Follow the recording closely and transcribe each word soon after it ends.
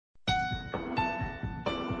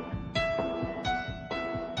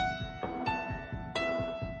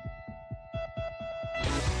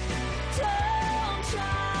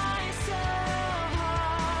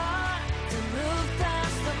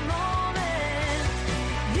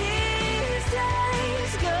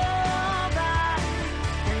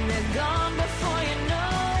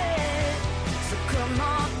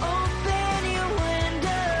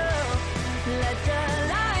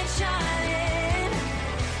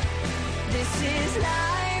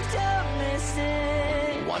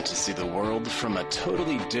Want to see the world from a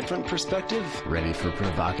totally different perspective? Ready for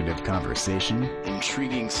provocative conversation,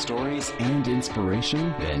 intriguing stories, and inspiration?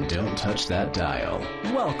 Then don't touch that dial.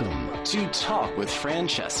 Welcome to Talk with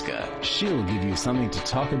Francesca. She'll give you something to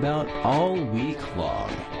talk about all week long.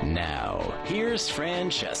 Now, here's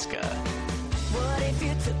Francesca. What if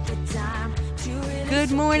you took the time to really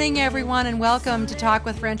Good morning, everyone, and welcome to Talk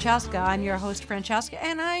with Francesca. I'm your host, Francesca,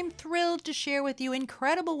 and I'm thrilled to share with you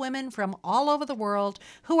incredible women from all over the world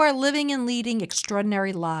who are living and leading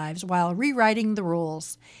extraordinary lives while rewriting the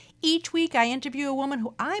rules. Each week, I interview a woman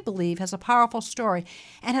who I believe has a powerful story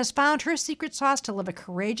and has found her secret sauce to live a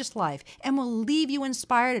courageous life and will leave you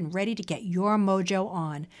inspired and ready to get your mojo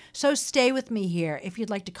on. So stay with me here. If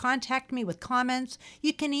you'd like to contact me with comments,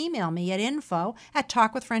 you can email me at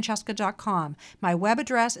info@talkwithfrancesca.com. My web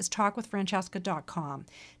address is talkwithfrancesca.com.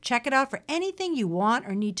 Check it out for anything you want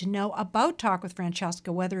or need to know about Talk with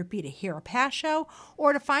Francesca, whether it be to hear a past show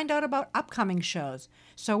or to find out about upcoming shows.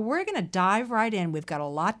 So we're going to dive right in. We've got a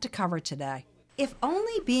lot to cover today. If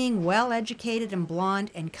only being well-educated and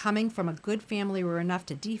blonde and coming from a good family were enough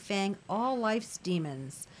to defang all life's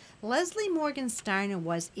demons. Leslie Morgan Steiner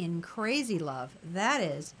was in crazy love, that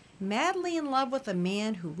is, madly in love with a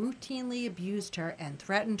man who routinely abused her and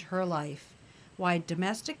threatened her life. Why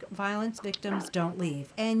domestic violence victims don't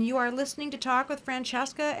leave. And you are listening to Talk with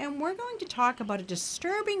Francesca, and we're going to talk about a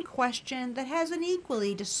disturbing question that has an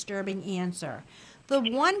equally disturbing answer. The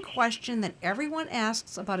one question that everyone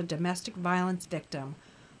asks about a domestic violence victim: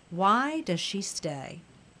 why does she stay?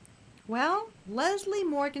 Well, Leslie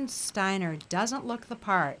Morgan Steiner doesn't look the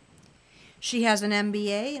part. She has an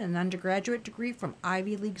MBA and an undergraduate degree from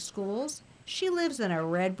Ivy League schools. She lives in a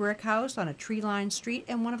red brick house on a tree-lined street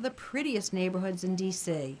in one of the prettiest neighborhoods in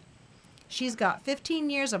D.C. She's got 15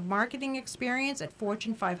 years of marketing experience at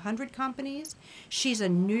Fortune 500 companies. She's a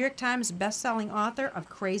New York Times best-selling author of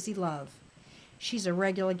Crazy Love. She's a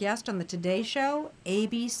regular guest on the Today Show,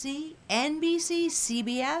 ABC, NBC,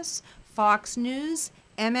 CBS, Fox News,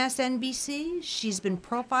 MSNBC. She's been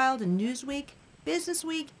profiled in Newsweek,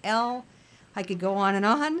 Businessweek, Elle, I could go on and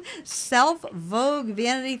on, Self, Vogue,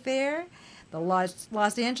 Vanity Fair, the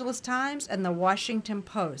Los Angeles Times, and the Washington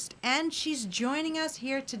Post. And she's joining us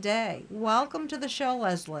here today. Welcome to the show,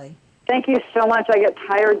 Leslie. Thank you so much. I get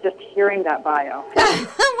tired just hearing that bio.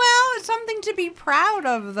 Well, it's something to be proud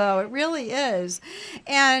of, though. It really is.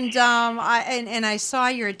 And I saw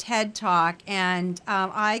your TED Talk, and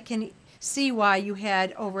I can see why you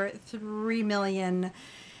had over 3 million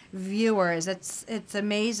viewers. It's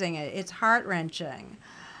amazing. It's heart-wrenching.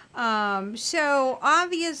 So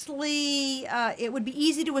obviously, it would be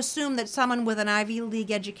easy to assume that someone with an Ivy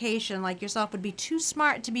League education like yourself would be too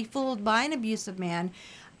smart to be fooled by an abusive man.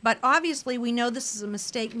 But obviously, we know this is a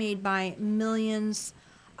mistake made by millions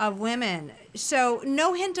of women. So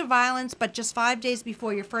no hint of violence, but just 5 days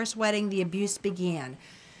before your first wedding, the abuse began.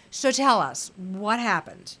 So tell us, what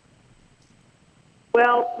happened?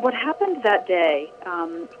 Well, what happened that day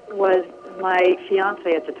was my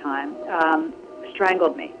fiancé at the time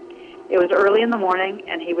strangled me. It was early in the morning,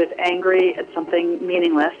 and he was angry at something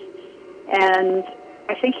meaningless. And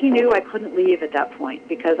I think he knew I couldn't leave at that point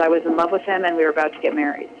because I was in love with him and we were about to get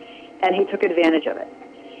married. And he took advantage of it.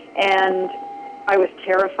 And I was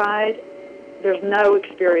terrified. There's no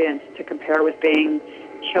experience to compare with being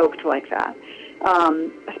choked like that,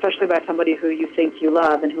 especially by somebody who you think you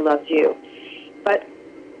love and who loves you. But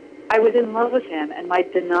I was in love with him, and my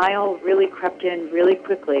denial really crept in really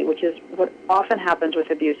quickly, which is what often happens with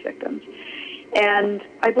abuse victims. And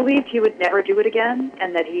I believed he would never do it again,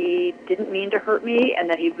 and that he didn't mean to hurt me, and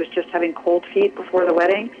that he was just having cold feet before the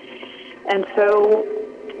wedding. And so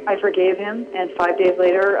I forgave him, and 5 days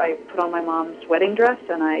later I put on my mom's wedding dress,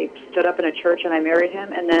 and I stood up in a church, and I married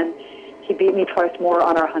him, and then he beat me twice more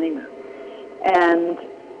on our honeymoon. And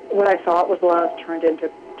what I thought was love turned into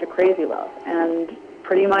crazy love. And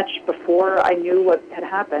pretty much before I knew what had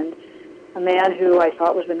happened, a man who I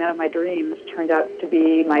thought was the man of my dreams turned out to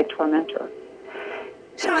be my tormentor.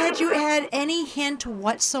 So had you had any hint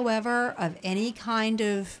whatsoever of any kind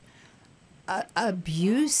of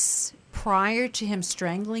abuse prior to him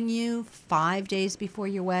strangling you 5 days before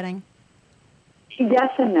your wedding? Yes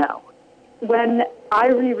and no. When I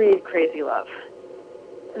reread Crazy Love,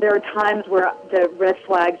 there are times where the red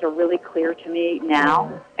flags are really clear to me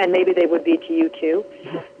now, and maybe they would be to you too.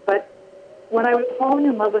 But when I was falling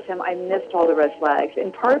in love with him, I missed all the red flags,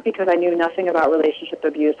 in part because I knew nothing about relationship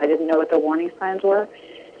abuse. I didn't know what the warning signs were.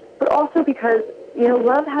 But also because,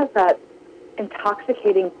 love has that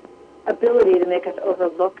intoxicating ability to make us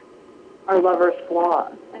overlook our lover's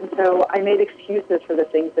flaws. And so I made excuses for the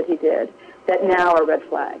things that he did that now are red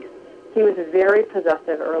flags. He was very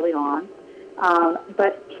possessive early on,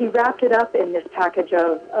 but he wrapped it up in this package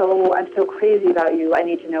of, oh, I'm so crazy about you, I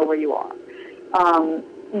need to know where you are.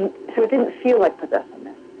 So it didn't feel like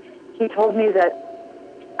possessiveness. He told me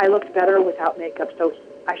that I looked better without makeup, so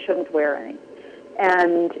I shouldn't wear any.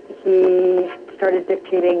 And he started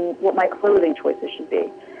dictating what my clothing choices should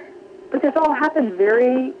be. But this all happened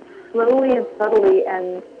very slowly and subtly,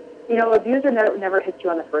 and, you know, abuser never hits you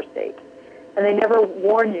on the first date. And they never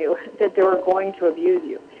warn you that they were going to abuse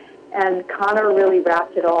you. And Connor really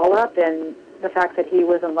wrapped it all up in the fact that he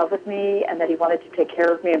was in love with me and that he wanted to take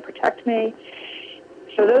care of me and protect me.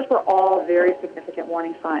 So those were all very significant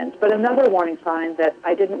warning signs. But another warning sign that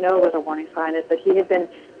I didn't know was a warning sign is that he had been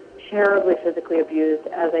terribly physically abused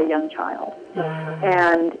as a young child.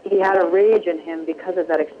 And he had a rage in him because of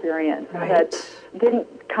that experience that didn't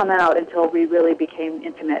come out until we really became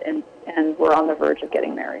intimate and were on the verge of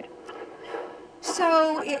getting married.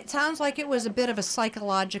 So it sounds like it was a bit of a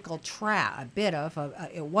psychological trap,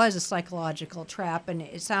 it was a psychological trap, and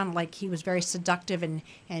it sounded like he was very seductive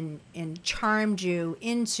and charmed you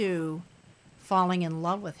into falling in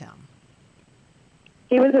love with him.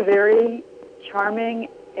 He was a very charming,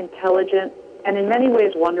 intelligent, and in many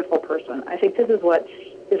ways wonderful person. I think this is what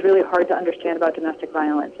is really hard to understand about domestic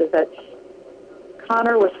violence, is that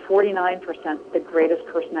Connor was 49% the greatest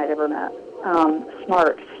person I'd ever met.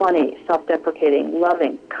 Smart, funny, self-deprecating,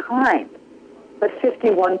 loving, kind, but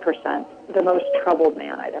 51% the most troubled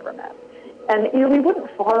man I'd ever met. And, you know, we wouldn't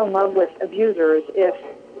fall in love with abusers if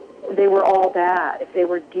they were all bad, if they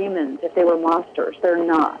were demons, if they were monsters. They're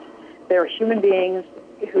not. They're human beings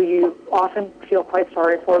who you often feel quite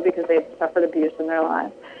sorry for because they've suffered abuse in their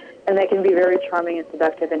lives. And they can be very charming and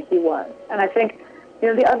seductive, and he was. And I think, you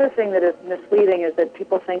know, the other thing that is misleading is that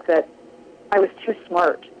people think that I was too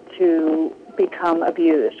smart to become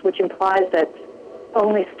abused, which implies that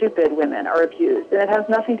only stupid women are abused. And it has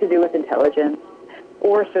nothing to do with intelligence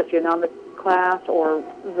or socioeconomic class or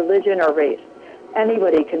religion or race.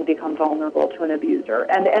 Anybody can become vulnerable to an abuser,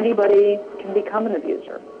 and anybody can become an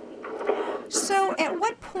abuser. So at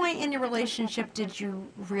what point in your relationship did you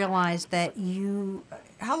realize that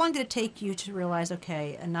how long did it take you to realize,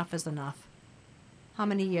 okay, enough is enough? How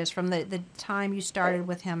many years from the time you started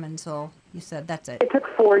with him until you said, that's it? It took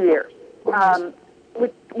 4 years,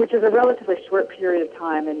 which is a relatively short period of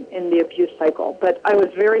time in the abuse cycle. But I was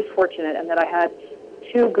very fortunate in that I had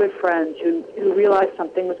two good friends who realized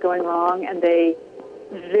something was going wrong, and they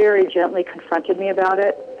very gently confronted me about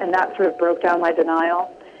it, and that sort of broke down my denial.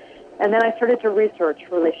 And then I started to research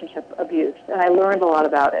relationship abuse, and I learned a lot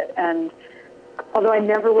about it. And although I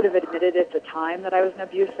never would have admitted at the time that I was an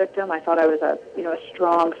abuse victim, I thought I was a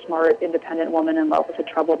strong, smart, independent woman in love with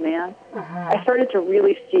a troubled man. I started to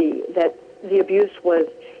really see that the abuse was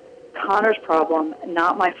Connor's problem,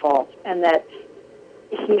 not my fault, and that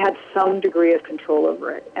he had some degree of control over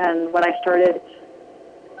it. And when I started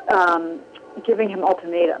giving him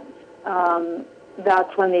ultimatums,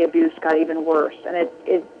 that's when the abuse got even worse. And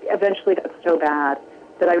it eventually got so bad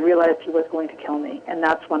that I realized he was going to kill me. And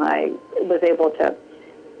that's when I was able to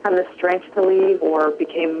have the strength to leave, or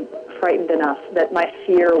became frightened enough that my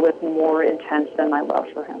fear was more intense than my love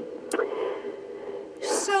for him.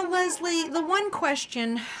 So, Leslie, the one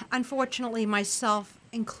question, unfortunately, myself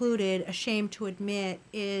included, ashamed to admit,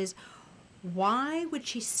 is why would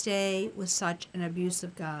she stay with such an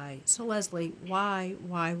abusive guy? So, Leslie, why?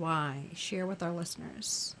 Share with our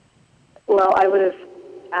listeners. Well, I would have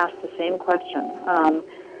asked the same question.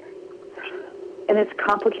 And it's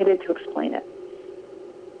complicated to explain it.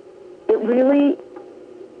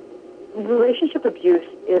 Relationship abuse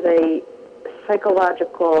is a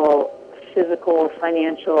psychological, physical,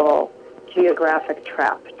 financial, geographic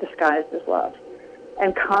trap disguised as love.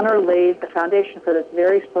 And Connor laid the foundation for this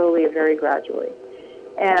very slowly and very gradually.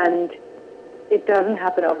 And it doesn't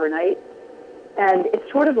happen overnight. And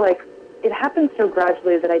it's sort of like, it happened so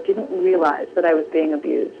gradually that I didn't realize that I was being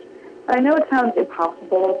abused. And I know it sounds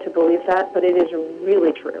impossible to believe that, but it is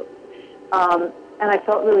really true. And I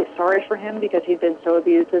felt really sorry for him because he'd been so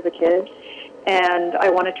abused as a kid. And I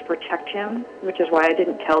wanted to protect him, which is why I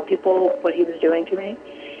didn't tell people what he was doing to me.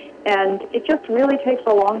 And it just really takes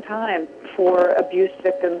a long time for abuse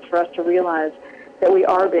victims for us to realize that we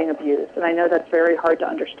are being abused. And I know that's very hard to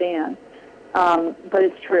understand, but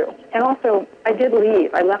it's true. And also, I did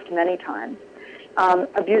leave. I left many times.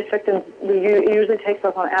 Abuse victims, it usually takes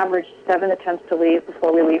us on average 7 attempts to leave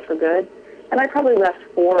before we leave for good. And I probably left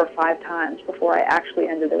 4 or 5 times before I actually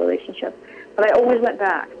ended the relationship. But I always went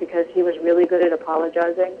back because he was really good at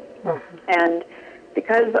apologizing. And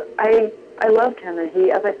because I loved him, and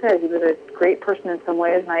he, as I said, he was a great person in some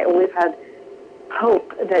ways, and I always had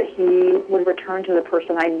hope that he would return to the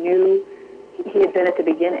person I knew he had been at the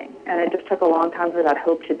beginning. And it just took a long time for that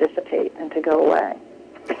hope to dissipate and to go away.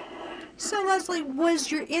 So, Leslie,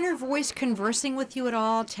 was your inner voice conversing with you at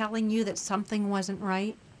all, telling you that something wasn't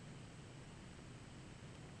right?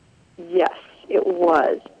 Yes, it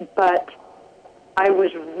was. But I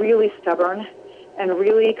was really stubborn and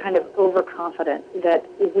really kind of overconfident that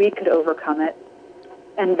we could overcome it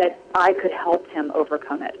and that I could help him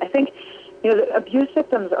overcome it. I think, the abuse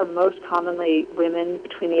victims are most commonly women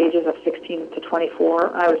between the ages of 16 to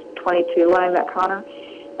 24. I was 22 when I met Connor.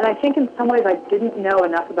 And I think in some ways I didn't know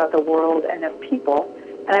enough about the world and of people,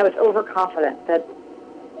 and I was overconfident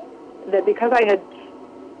that because I had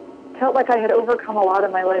felt like I had overcome a lot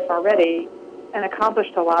in my life already and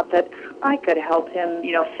accomplished a lot, that I could help him,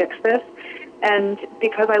 fix this. And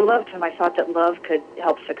because I loved him, I thought that love could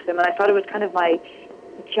help fix him, and I thought it was kind of my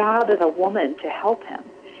job as a woman to help him.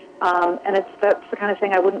 And that's the kind of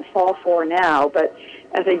thing I wouldn't fall for now, but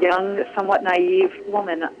as a young, somewhat naive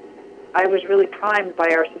woman, I was really primed by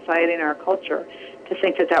our society and our culture to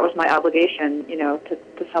think that was my obligation,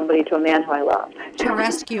 to somebody, to a man who I loved. To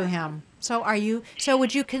rescue him. So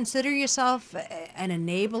would you consider yourself an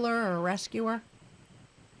enabler or a rescuer?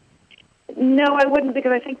 No, I wouldn't,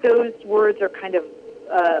 because I think those words are kind of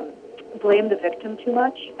blame the victim too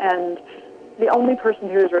much, and the only person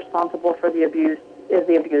who is responsible for the abuse is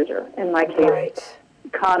the abuser. In my case, Right.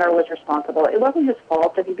 Connor was responsible. It wasn't his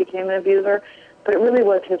fault that he became an abuser, but it really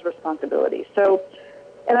was his responsibility. So,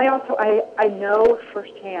 and I know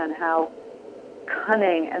firsthand how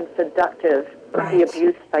cunning and seductive Right. the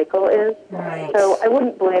abuse cycle is. Right. So I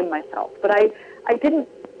wouldn't blame myself. But I didn't,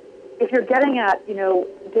 if you're getting at,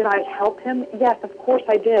 did I help him? Yes, of course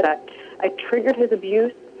I did. I triggered his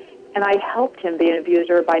abuse, and I helped him be an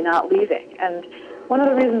abuser by not leaving. And one of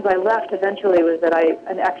the reasons I left eventually was that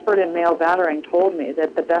an expert in male battering told me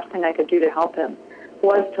that the best thing I could do to help him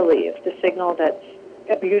was to leave, to signal that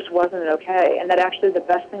abuse wasn't okay, and that actually the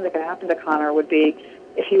best thing that could happen to Connor would be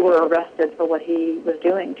if he were arrested for what he was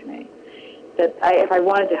doing to me. That if I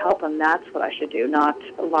wanted to help him, that's what I should do, not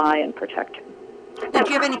lie and protect him. Did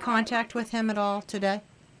you have any contact with him at all today?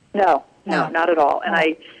 No, No. not at all. And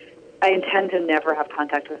I intend to never have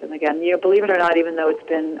contact with him again. Believe it or not, even though it's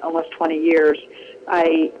been almost 20 years,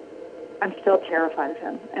 I'm still terrified of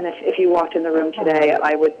him. And if he walked in the room today,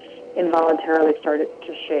 I would involuntarily start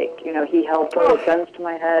to shake. He held both guns to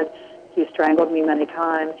my head. He strangled me many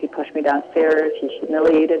times. He pushed me downstairs. He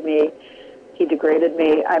humiliated me. He degraded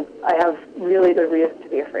me. I have really good reason to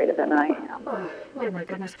be afraid of him, and I am. Oh my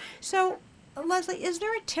goodness. So, Leslie, is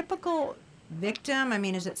there a typical victim? I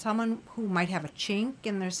mean, is it someone who might have a chink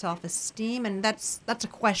in their self-esteem? And that's a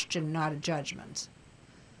question, not a judgment.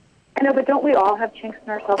 I know, but don't we all have chinks in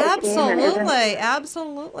our self-esteem?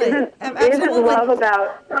 Absolutely. Isn't love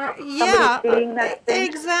about somebody seeing that thing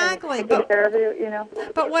exactly. and taking care of you,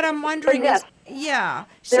 But what I'm wondering yes,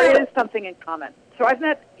 So, there is something in common. So I've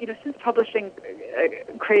met, since publishing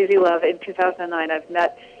Crazy Love in 2009, I've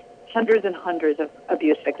met hundreds and hundreds of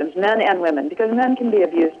abuse victims, men and women, because men can be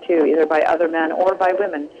abused too, either by other men or by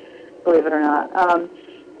women, believe it or not.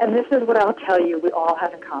 And this is what I'll tell you we all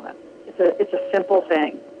have in common. It's a simple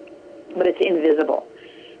thing, but it's invisible.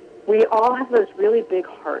 We all have those really big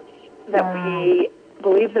hearts that we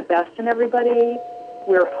believe the best in everybody.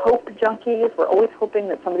 We're hope junkies. We're always hoping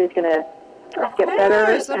that somebody's going to get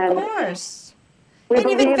better. Of course. We And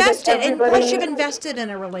you've believe that invested, and everybody- once you've invested in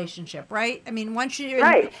a relationship, right? I mean, once you,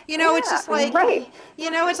 Right. it's just like, right.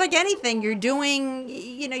 it's like anything. You're doing,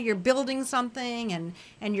 you're building something,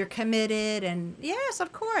 and you're committed, and yes,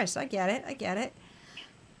 of course, I get it.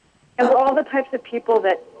 And we're all the types of people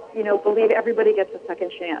that, believe everybody gets a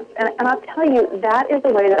second chance. And I'll tell you, that is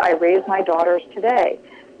the way that I raise my daughters today,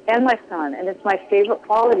 and my son, and it's my favorite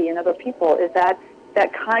quality in other people, is that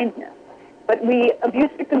kindness. But abuse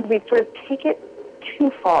victims, we sort of take it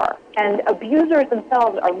too far. And abusers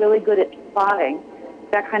themselves are really good at spotting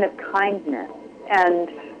that kind of kindness and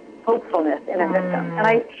hopefulness in a victim. And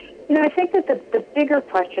I think that the bigger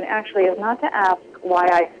question actually is not to ask why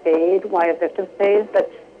I stayed, why a victim stays,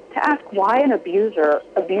 but to ask why an abuser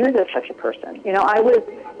abuses such a person. I was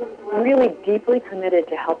really deeply committed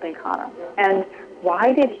to helping Connor. And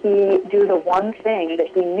why did he do the one thing that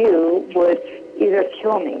he knew would either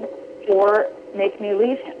kill me or make me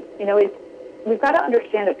leave him? We've got to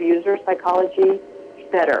understand abuser psychology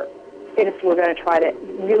better if we're going to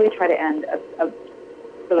really try to end a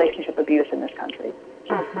relationship abuse in this country.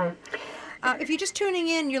 If you're just tuning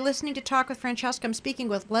in, you're listening to Talk with Francesca. I'm speaking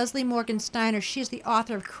with Leslie Morgan Steiner. She's the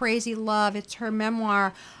author of Crazy Love. It's her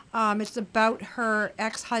memoir. It's about her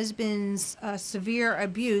ex-husband's severe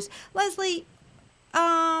abuse. Leslie,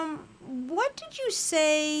 what did you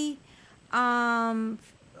say 5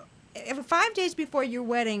 days before your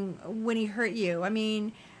wedding when he hurt you? I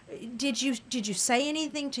mean, did you say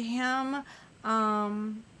anything to him?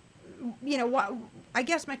 What I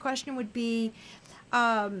guess my question would be,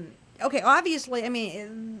 okay, obviously, I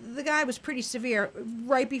mean, the guy was pretty severe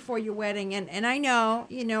right before your wedding, and I know,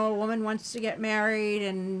 a woman wants to get married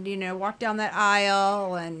and, walk down that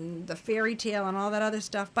aisle and the fairy tale and all that other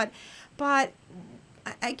stuff, but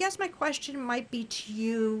I guess my question might be to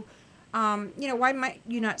you, why might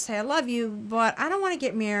you not say I love you, but I don't want to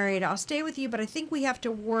get married. I'll stay with you, but I think we have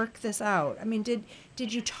to work this out. I mean,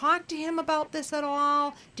 did you talk to him about this at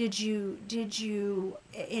all? Did you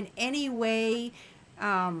in any way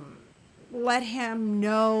let him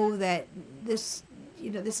know that this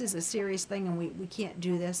is a serious thing and we can't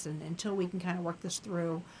do this and until we can kind of work this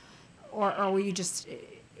through, or were you just,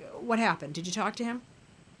 what happened? Did you talk to him?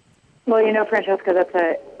 Well, Francesca, that's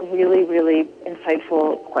a really, really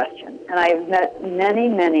insightful question. And I've met many,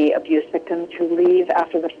 many abuse victims who leave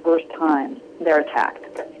after the first time they're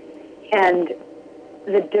attacked. And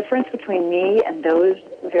the difference between me and those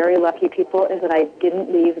very lucky people is that I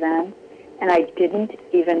didn't leave then, and I didn't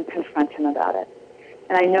even confront him about it.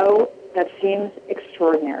 And I know that seems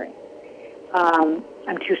extraordinary.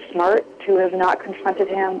 I'm too smart to have not confronted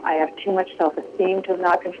him. I have too much self-esteem to have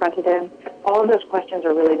not confronted him. All of those questions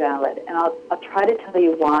are really valid, and I'll try to tell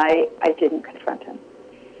you why I didn't confront him.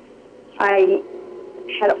 I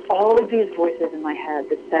had all of these voices in my head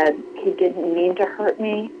that said he didn't mean to hurt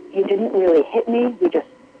me. He didn't really hit me. He just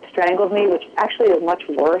strangled me, which actually is much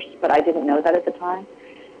worse, but I didn't know that at the time.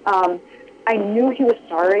 I knew he was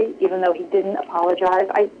sorry, even though he didn't apologize.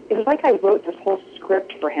 It was like I wrote this whole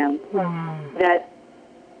script for him that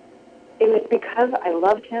it was because I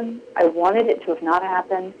loved him. I wanted it to have not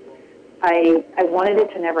happened. I wanted it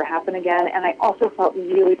to never happen again, and I also felt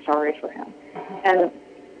really sorry for him. And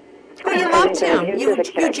well, you loved him. You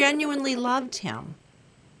genuinely loved him.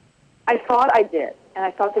 I thought I did, and I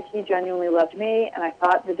thought that he genuinely loved me, and I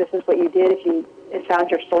thought that this is what you did if you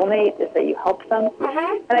found your soulmate, is that you helped them.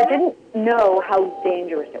 And I didn't know how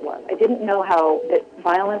dangerous it was. I didn't know how that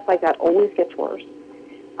violence like that always gets worse.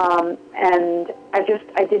 And I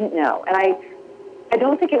didn't know. And I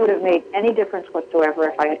don't think it would have made any difference whatsoever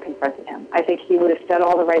if I had confronted him. I think he would have said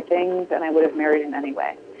all the right things, and I would have married him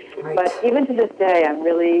anyway. Right. But even to this day, I'm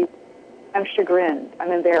chagrined.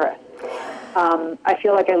 I'm embarrassed. I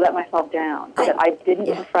feel like I let myself down, that I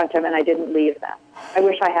didn't confront him and I didn't leave them. I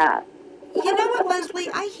wish I had. You know what, Leslie?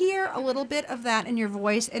 I hear a little bit of that in your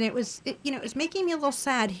voice, and it was making me a little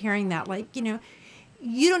sad hearing that. Like, you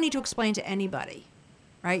don't need to explain to anybody,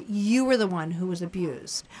 right? You were the one who was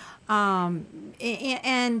abused.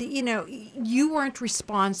 And you weren't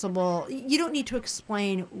responsible. You don't need to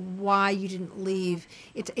explain why you didn't leave.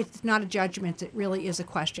 It's not a judgment. It really is a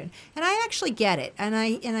question. And I actually get it. And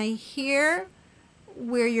I hear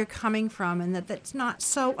where you're coming from, and that's not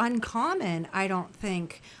so uncommon, I don't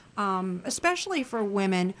think, especially for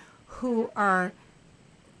women who are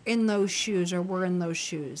in those shoes or were in those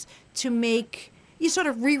shoes, you sort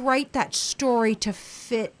of rewrite that story to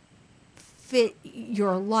fit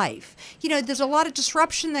your life. There's a lot of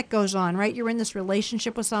disruption that goes on, right? You're in this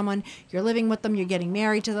relationship with someone, you're living with them, you're getting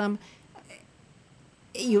married to them.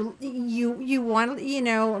 You want,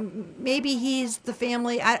 maybe he's the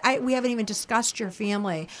family. We haven't even discussed your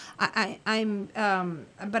family.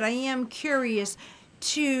 But I am curious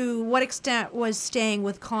to what extent was staying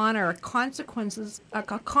with Connor a consequence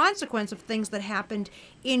of things that happened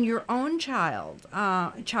in your own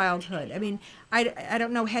childhood. I mean, I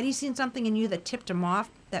don't know. Had he seen something in you that tipped him off?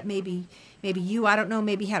 That maybe you, I don't know,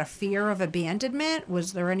 maybe had a fear of abandonment?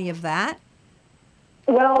 Was there any of that?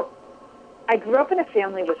 Well, I grew up in a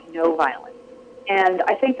family with no violence, and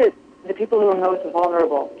I think that the people who are most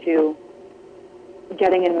vulnerable to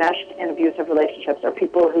getting enmeshed in abusive relationships are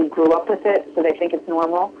people who grew up with it, so they think it's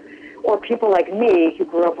normal, or people like me who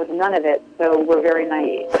grew up with none of it, so we're very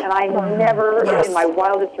naive. And I never, in my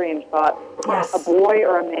wildest dreams, thought a boy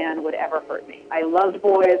or a man would ever hurt me. I loved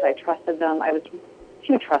boys. I trusted them. I was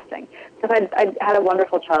too trusting because I had a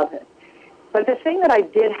wonderful childhood. But the thing that I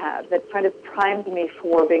did have that kind of primed me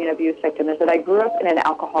for being an abuse victim is that I grew up in an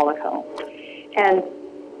alcoholic home. And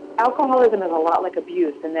alcoholism is a lot like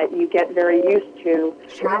abuse in that you get very used to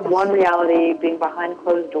one reality being behind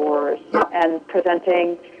closed doors and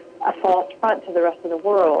presenting a false front to the rest of the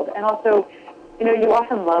world. And also, you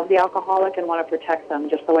often love the alcoholic and want to protect them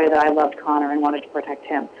just the way that I loved Connor and wanted to protect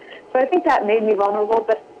him. So I think that made me vulnerable,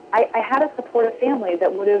 but I had a supportive family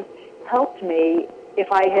that would have helped me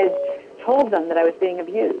if I had told them that I was being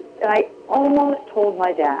abused. And I almost told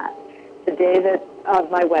my dad, the day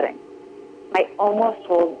of my wedding. I almost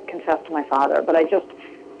confessed to my father, but I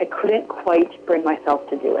couldn't quite bring myself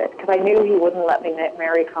to do it because I knew he wouldn't let me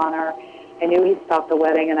marry Connor. I knew he'd stop the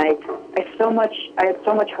wedding, and I had so much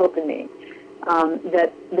hope in me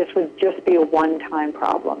that this would just be a one-time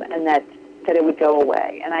problem and that it would go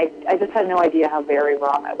away. And I just had no idea how very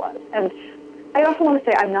wrong I was. And I also want to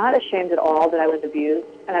say I'm not ashamed at all that I was abused,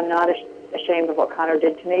 and I'm not ashamed of what Connor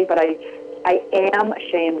did to me, but I am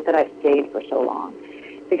ashamed that I stayed for so long.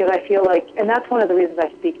 Because I feel like, and that's one of the reasons I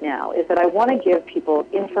speak now, is that I want to give people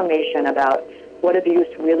information about what abuse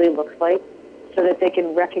really looks like so that they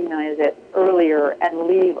can recognize it earlier and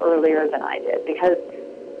leave earlier than I did. Because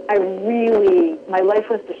my life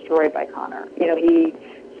was destroyed by Connor. You know, he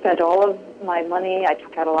spent all of my money. I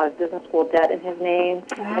took out a lot of business school debt in his name,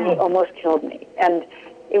 and he almost killed me. And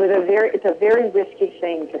it's a very risky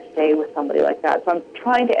thing to stay with somebody like that. So I'm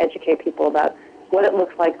trying to educate people about what it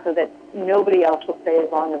looks like so that nobody else will stay as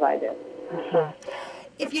long as I did.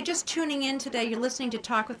 If you're just tuning in today, you're listening to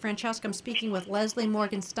Talk with Francesca. I'm speaking with Leslie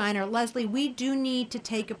Morgan Steiner. Leslie, we do need to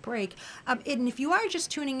take a break. And if you are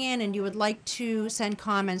just tuning in and you would like to send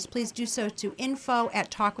comments, please do so to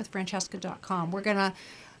info@talkwithfrancesca.com. We're going to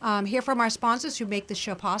hear from our sponsors who make this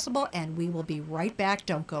show possible, and we will be right back.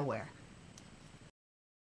 Don't go where.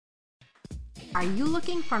 Are you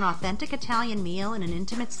looking for an authentic Italian meal in an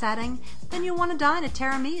intimate setting? Then you'll want to dine at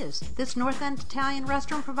Terra Mia's. This North End Italian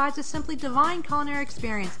restaurant provides a simply divine culinary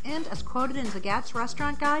experience and, as quoted in Zagat's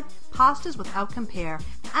restaurant guide, pastas without compare.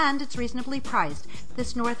 And it's reasonably priced.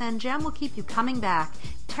 This North End gem will keep you coming back.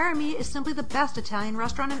 Terra Mia is simply the best Italian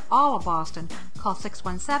restaurant in all of Boston. Call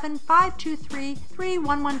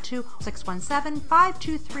 617-523-3112,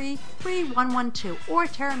 617-523-3112, or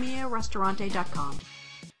terramiarestaurante.com.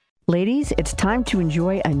 Ladies, it's time to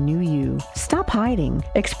enjoy a new you. Stop hiding.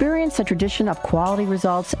 Experience a tradition of quality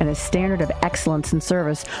results and a standard of excellence in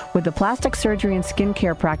service with the plastic surgery and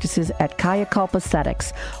skincare practices at Kaya Culp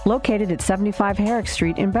Aesthetics, located at 75 Herrick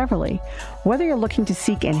Street in Beverly. Whether you're looking to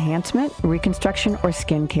seek enhancement, reconstruction, or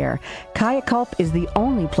skincare, Kaya Culp is the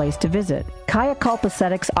only place to visit. Kaya Culp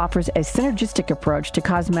Aesthetics offers a synergistic approach to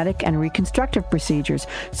cosmetic and reconstructive procedures,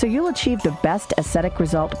 so you'll achieve the best aesthetic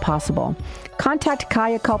result possible. Contact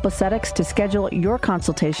Kaya Culp Aesthetics to schedule your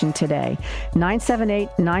consultation today,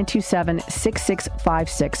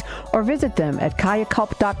 978-927-6656, or visit them at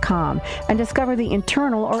kayaculp.com and discover the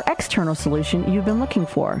internal or external solution you've been looking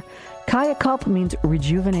for. Kaya Culp means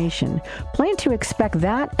rejuvenation. Plan to expect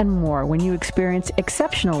that and more when you experience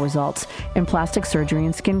exceptional results in plastic surgery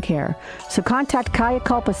and skincare. So contact Kaya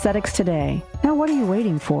Culp Aesthetics today. Now what are you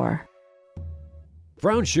waiting for?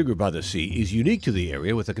 Brown Sugar by the Sea is unique to the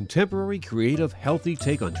area with a contemporary, creative, healthy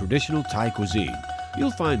take on traditional Thai cuisine. You'll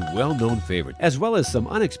find well-known favorites, as well as some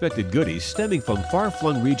unexpected goodies stemming from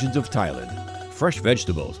far-flung regions of Thailand. Fresh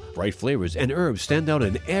vegetables, bright flavors, and herbs stand out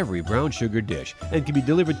in every Brown Sugar dish and can be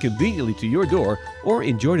delivered conveniently to your door or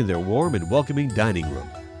enjoyed in their warm and welcoming dining room.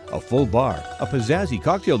 A full bar, a pizzazzy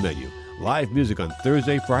cocktail menu, live music on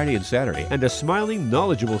Thursday, Friday, and Saturday, and a smiling,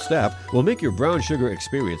 knowledgeable staff will make your Brown Sugar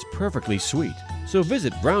experience perfectly sweet. So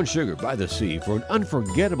visit Brown Sugar by the Sea for an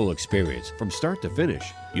unforgettable experience from start to finish.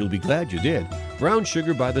 You'll be glad you did. Brown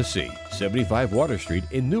Sugar by the Sea, 75 Water Street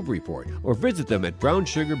in Newburyport, or visit them at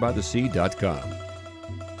brownsugarbythesea.com.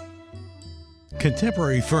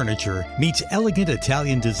 Contemporary furniture meets elegant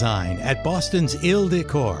Italian design at Boston's Il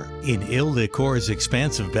Decor. In Il Decor's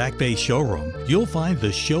expansive Back Bay showroom, you'll find the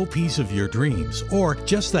showpiece of your dreams or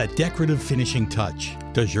just that decorative finishing touch.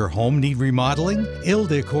 Does your home need remodeling? Il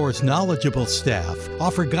Decor's knowledgeable staff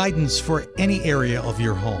offer guidance for any area of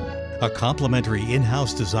your home. A complimentary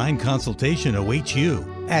in-house design consultation awaits you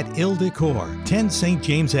at Il Decor, 10 St.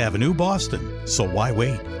 James Avenue, Boston. So why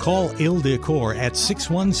wait? Call Il Decor at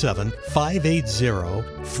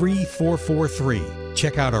 617-580-3443.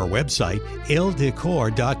 Check out our website,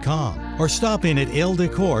 ildecor.com, or stop in at Il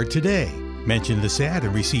Decor today. Mention this ad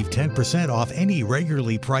and receive 10% off any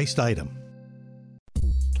regularly priced item.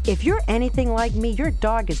 If you're anything like me, your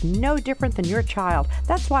dog is no different than your child.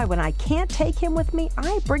 That's why when I can't take him with me,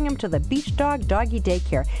 I bring him to the Beach Dog Doggy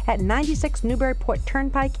Daycare at 96 Newburyport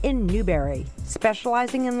Turnpike in Newbury.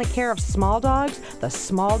 Specializing in the care of small dogs, the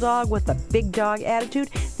small dog with the big dog attitude,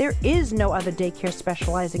 there is no other daycare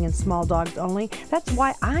specializing in small dogs only. That's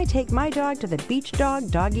why I take my dog to the Beach Dog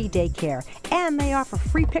Doggy Daycare. And they offer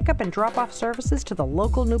free pickup and drop-off services to the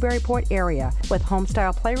local Newburyport area with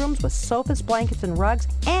home-style playrooms with sofas, blankets, and rugs,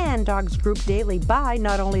 and dogs grouped daily by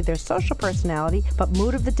not only their social personality, but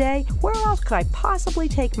mood of the day. Where else could I possibly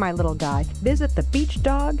take my little guy? Visit the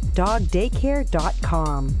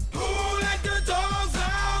beachdogdogdaycare.com.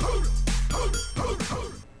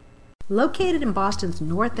 Located in Boston's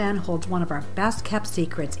North End holds one of our best-kept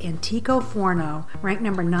secrets, Antico Forno, ranked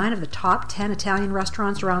number 9 of the top 10 Italian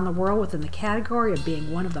restaurants around the world within the category of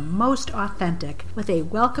being one of the most authentic. With a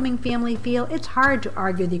welcoming family feel, it's hard to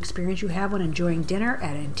argue the experience you have when enjoying dinner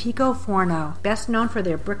at Antico Forno. Best known for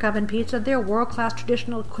their brick oven pizza, their world-class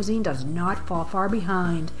traditional cuisine does not fall far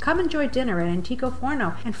behind. Come enjoy dinner at Antico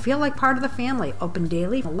Forno and feel like part of the family. Open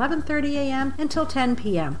daily from 11:30 a.m. until 10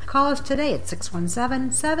 p.m. Call us today at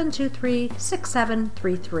 617-723-6733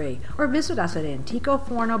 or visit us at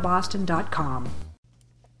anticofornoboston.com.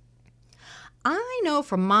 I know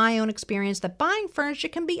from my own experience that buying furniture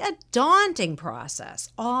can be a daunting process.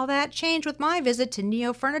 All that changed with my visit to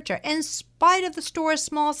Neo Furniture. In spite of the store's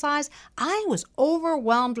small size, I was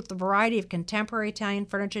overwhelmed with the variety of contemporary Italian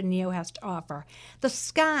furniture Neo has to offer. The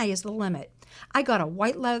sky is the limit. I got a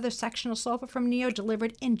white leather sectional sofa from Neo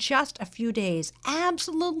delivered in just a few days.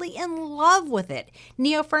 Absolutely in love with it.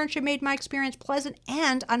 Neo Furniture made my experience pleasant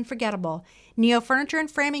and unforgettable. Neo Furniture in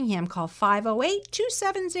Framingham. Call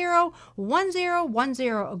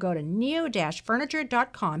 508-270-1010 or go to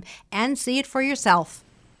neo-furniture.com and see it for yourself.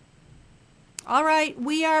 All right,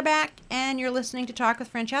 we are back, and you're listening to Talk with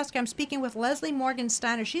Francesca. I'm speaking with Leslie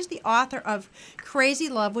Morgan-Steiner. She's the author of Crazy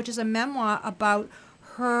Love, which is a memoir about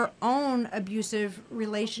her own abusive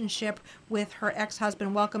relationship with her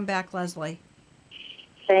ex-husband. Welcome back, Leslie.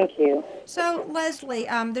 Thank you. So, Leslie,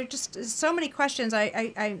 there are just so many questions.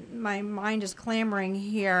 My mind is clamoring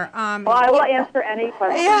here. Well, I will answer any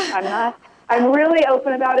question. Yeah. I'm really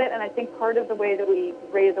open about it, and I think part of the way that we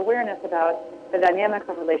raise awareness about the dynamics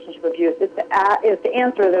of relationship abuse is to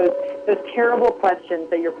answer those terrible questions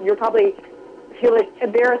that you're probably feel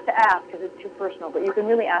embarrassed to ask because it's too personal, but you can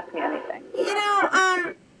really ask me anything.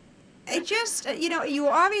 You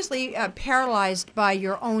were obviously paralyzed by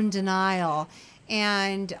your own denial,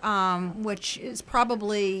 and which is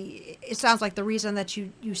probably, it sounds like the reason that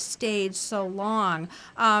you stayed so long.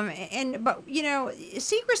 But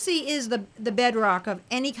secrecy is the bedrock of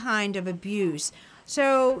any kind of abuse.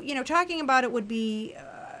 So, talking about it would be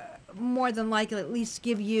more than likely at least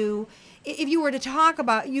give you, if you were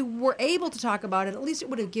able to talk about it, at least it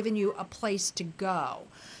would have given you a place to go.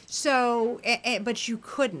 So, but you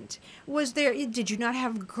couldn't. Did you not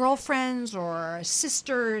have girlfriends or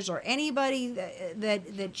sisters or anybody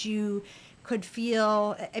that you could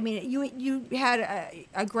feel? I mean, you had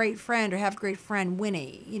a great friend or have a great friend,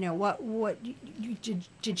 Winnie.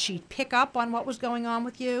 Did she pick up on what was going on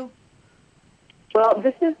with you? Well,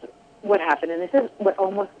 this is what happened, and this is what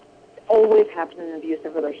almost always happens in an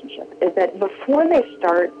abusive relationship, is that before they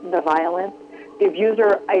start the violence, the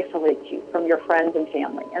abuser isolates you from your friends and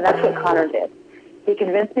family, and that's what Connor did. He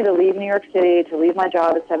convinced me to leave New York City, to leave my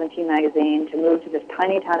job at 17 Magazine, to move to this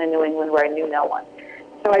tiny town in New England where I knew no one.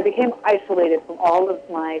 So I became isolated from all of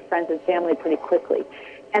my friends and family pretty quickly.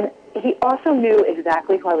 And he also knew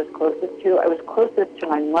exactly who I was closest to. I was closest to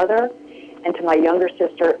my mother and to my younger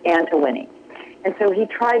sister and to Winnie. And so he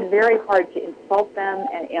tried very hard to insult them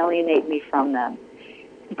and alienate me from them.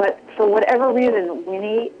 But for whatever reason,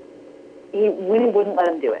 Winnie wouldn't let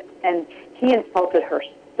him do it. And he insulted her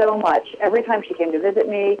so much. Every time she came to visit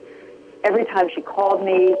me, every time she called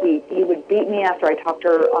me, he would beat me after I talked to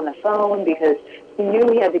her on the phone because he knew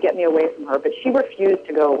he had to get me away from her. But she refused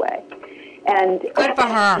to go away. And good for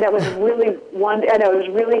her. That was really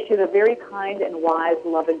she's a very kind and wise,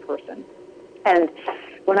 loving person. And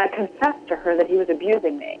when I confessed to her that he was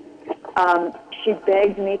abusing me, she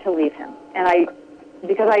begged me to leave him. And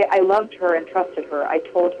because I loved her and trusted her, I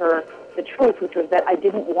told her the truth, which was that I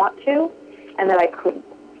didn't want to and that I couldn't.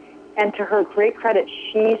 And to her great credit,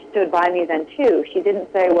 she stood by me then, too. She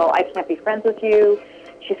didn't say, well, I can't be friends with you.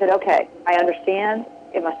 She said, okay, I understand.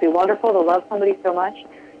 It must be wonderful to love somebody so much,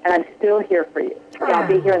 and I'm still here for you. I'll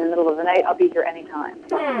be here in the middle of the night. I'll be here anytime.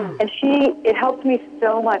 And it helped me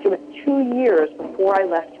so much. It was 2 years before I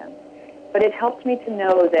left him. But it helped me to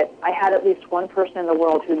know that I had at least one person in the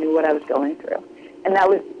world who knew what I was going through. And that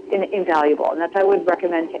was invaluable. And that's what I would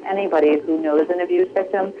recommend to anybody who knows an abuse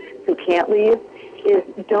victim who can't leave, is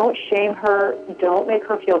don't shame her. Don't make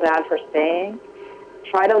her feel bad for staying.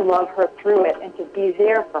 Try to love her through it and to be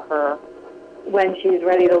there for her when she's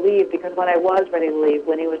ready to leave, because when I was ready to leave,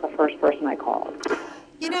 Winnie was the first person I called.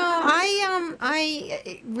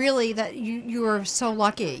 I really, that you were so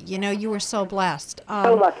lucky. You were so blessed.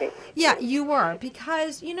 So lucky. Yeah, you were,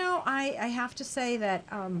 because, I have to say that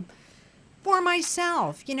for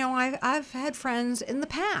myself, I've had friends in the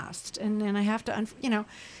past, and I have to,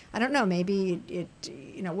 I don't know, maybe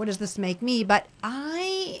what does this make me? But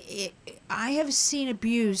I have seen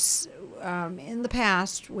abuse in the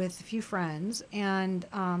past with a few friends, and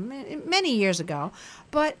many years ago.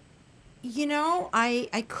 But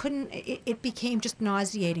I couldn't, it became just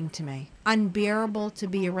nauseating to me, unbearable to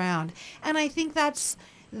be around. And I think that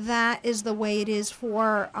is the way it is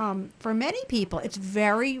for many people. It's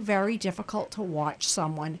very, very difficult to watch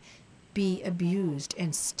someone be abused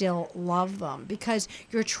and still love them, because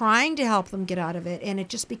you're trying to help them get out of it, and it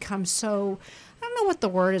just becomes so, I don't know what the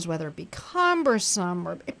word is, whether it be cumbersome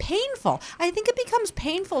or painful. I think it becomes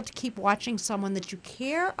painful to keep watching someone that you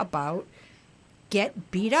care about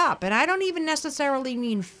get beat up. And I don't even necessarily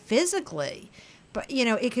mean physically, but,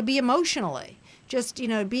 it could be emotionally. Just,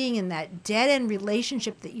 being in that dead-end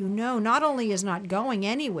relationship that not only is not going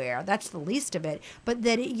anywhere, that's the least of it, but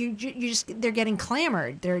that they're getting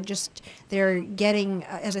clamored. They're getting,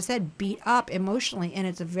 as I said, beat up emotionally, and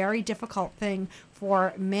it's a very difficult thing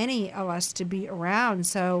for many of us to be around.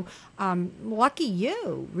 So lucky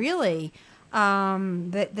you, really.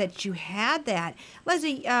 That you had that.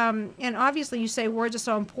 Leslie, and obviously you say words are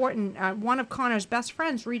so important. One of Connor's best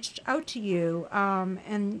friends reached out to you,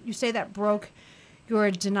 and you say that broke your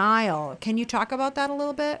denial. Can you talk about that a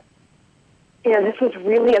little bit? Yeah, this was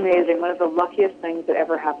really amazing. One of the luckiest things that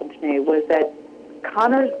ever happened to me was that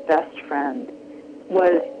Connor's best friend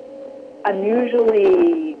was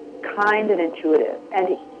unusually kind and intuitive, and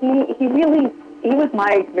he was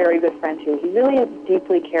my very good friend too. He really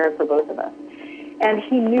deeply cared for both of us. And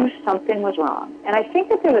he knew something was wrong. And I think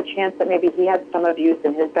that there's a chance that maybe he had some abuse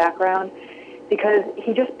in his background, because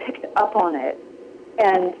he just picked up on it.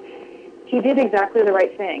 And he did exactly the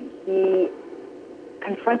right thing. He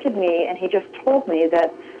confronted me, and he just told me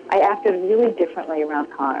that I acted really differently around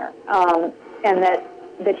Connor, and that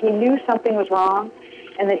he knew something was wrong,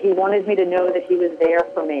 and that he wanted me to know that he was there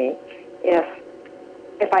for me if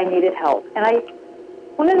I needed help. And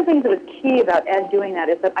one of the things that was key about Ed doing that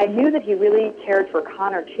is that I knew that he really cared for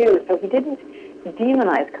Connor too, so he didn't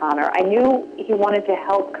demonize Connor. I knew he wanted to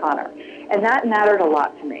help Connor, and that mattered a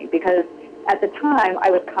lot to me, because at the time I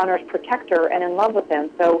was Connor's protector and in love with him,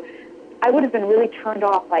 so I would have been really turned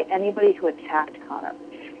off by anybody who attacked Connor.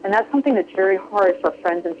 And that's something that's very hard for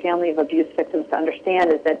friends and family of abuse victims to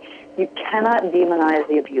understand, is that you cannot demonize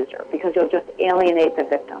the abuser, because you'll just alienate the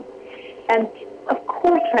victim. And of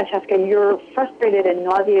course, Francesca, you're frustrated and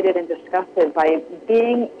nauseated and disgusted by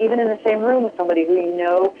being even in the same room with somebody who you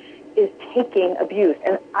know is taking abuse.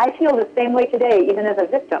 And I feel the same way today, even as a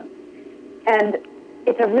victim. And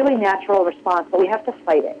it's a really natural response, but we have to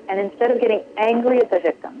fight it. And instead of getting angry at the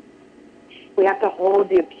victim, we have to hold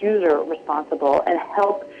the abuser responsible and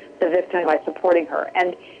help the victim by supporting her.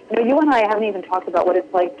 And you and I haven't even talked about what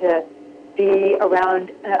it's like to be around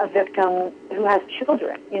a victim who has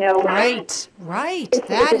children. Right.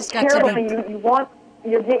 That has got terrible to be.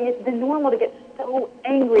 It's normal to get so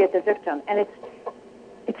angry at the victim, and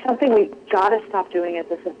it's something we've got to stop doing as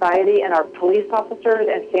a society, and our police officers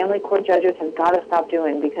and family court judges have got to stop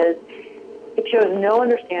doing, because it shows no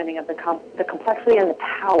understanding of the complexity and the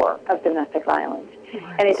power of domestic violence.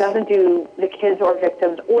 Right. And it doesn't do the kids or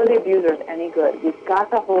victims or the abusers any good. We've got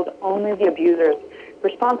to hold only the abusers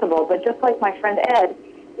responsible. But just like my friend Ed,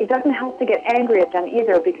 it doesn't help to get angry at them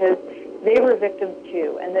either, because they were victims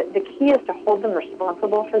too. And the key is to hold them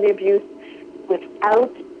responsible for the abuse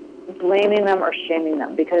without blaming them or shaming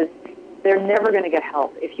them, because they're never going to get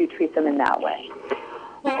help if you treat them in that way.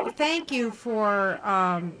 Well, thank you for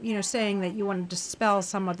saying that you want to dispel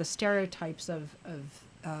some of the stereotypes of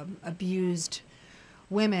abused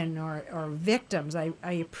women or victims. I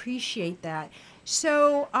appreciate that.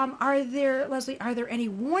 So, Leslie, are there any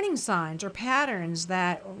warning signs or patterns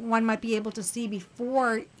that one might be able to see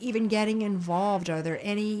before even getting involved? Are there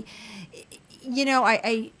any?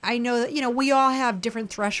 I know that we all have different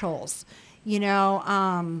thresholds.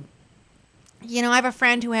 I have a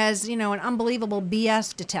friend who has, an unbelievable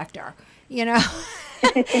BS detector,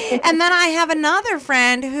 And then I have another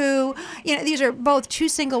friend who, these are both two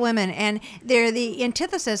single women, and they're the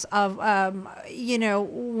antithesis of,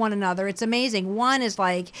 one another. It's amazing. One is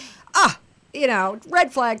like,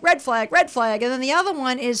 red flag, red flag, red flag. And then the other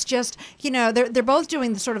one is just, they're both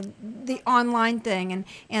doing the sort of the online thing.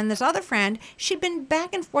 And this other friend, she'd been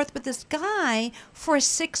back and forth with this guy for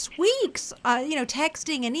 6 weeks,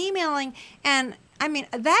 texting and emailing. And I mean,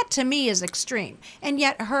 that to me is extreme. And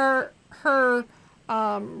yet her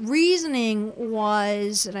reasoning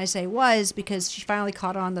was, and I say was because she finally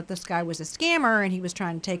caught on that this guy was a scammer and he was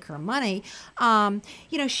trying to take her money.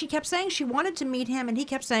 She kept saying she wanted to meet him, and he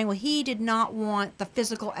kept saying, well, he did not want the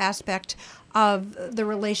physical aspect of the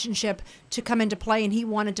relationship to come into play, and he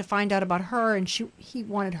wanted to find out about her, and he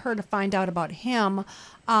wanted her to find out about him.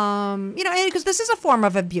 Because this is a form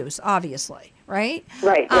of abuse, obviously, right?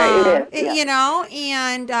 Right, it is. Yeah. You know,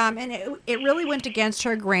 and it really went against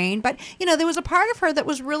her grain. But, you know, there was a part of her that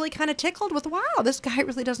was really kind of tickled with, wow, this guy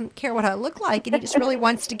really doesn't care what I look like, and he just really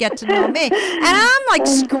wants to get to know me. And I'm like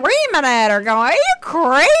screaming at her, going, are you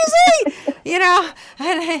crazy? You know,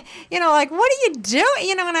 and, you know, like, what are you doing?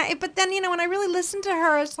 You know, but then, you know, when I really listened to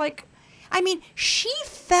her, it's like, I mean, she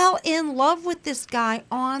fell in love with this guy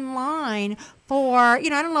online for, you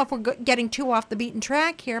know, I don't know if we're getting too off the beaten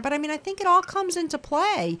track here, but I mean, I think it all comes into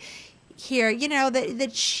play here, you know,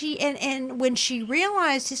 that she, and when she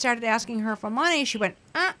realized he started asking her for money, she went,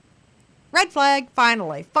 red flag,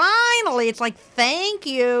 finally, it's like, thank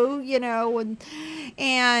you, you know,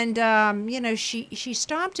 and you know, she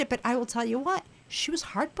stopped it, but I will tell you what, she was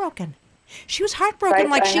heartbroken. She was heartbroken,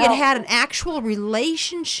 like she had an actual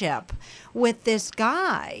relationship with this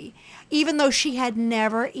guy, even though she had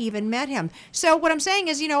never even met him. So what I'm saying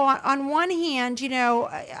is, you know, on one hand, you know,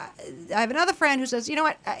 I have another friend who says, you know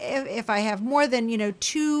what, if I have more than, you know,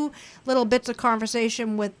 2 little bits of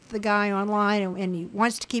conversation with the guy online and he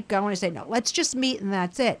wants to keep going, I say, no, let's just meet and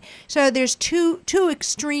that's it. So there's two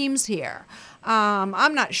extremes here.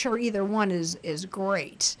 I'm not sure either one is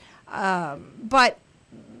great.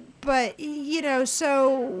 But, you know,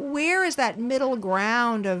 so where is that middle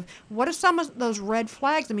ground of what are some of those red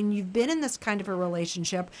flags? I mean, you've been in this kind of a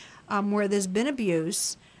relationship where there's been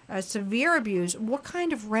abuse, severe abuse. What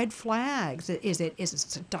kind of red flags? Is it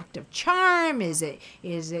seductive charm? Is it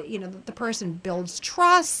you know, the person builds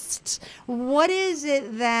trust? What is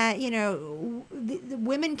it that, you know, the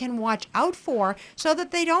women can watch out for so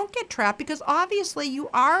that they don't get trapped? Because obviously you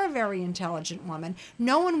are a very intelligent woman.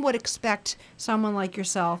 No one would expect someone like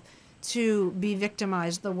yourself to be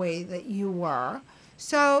victimized the way that you were.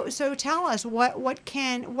 So tell us, what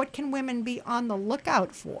can women be on the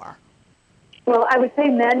lookout for? Well, I would say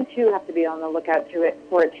men, too, have to be on the lookout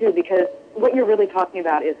for it, too, because what you're really talking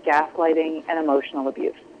about is gaslighting and emotional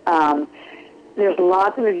abuse. There's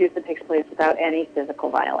lots of abuse that takes place without any physical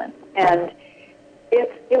violence. And if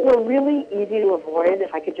it were really easy to avoid,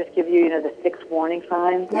 if I could just give you, you know, the 6 warning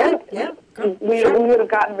signs, we would have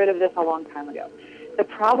gotten rid of this a long time ago. The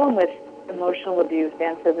problem with emotional abuse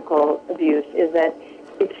and physical abuse is that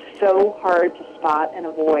it's so hard to spot and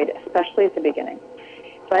avoid, especially at the beginning.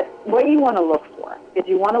 But what you want to look for is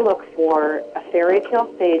you want to look for a fairy tale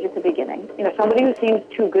stage at the beginning. You know, somebody who seems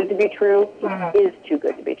too good to be true is too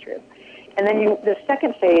good to be true. And then the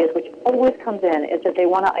second phase, which always comes in, is that they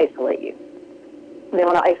want to isolate you. They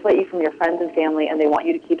want to isolate you from your friends and family, and they want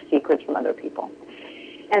you to keep secrets from other people.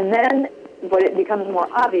 And then what it becomes more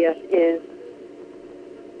obvious is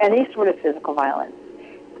any sort of physical violence.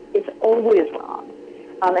 It's always wrong,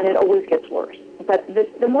 and it always gets worse. But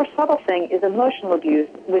the more subtle thing is emotional abuse,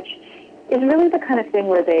 which is really the kind of thing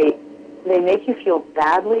where they make you feel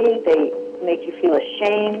badly, they make you feel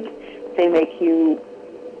ashamed, they make you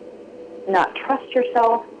not trust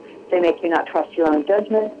yourself, they make you not trust your own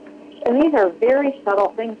judgment. And these are very subtle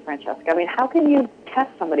things, Francesca. I mean, how can you test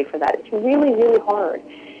somebody for that? It's really, really hard.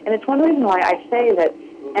 And it's one reason why I say that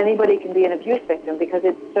anybody can be an abuse victim, because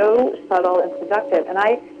it's so subtle and seductive. And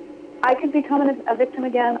I could become a victim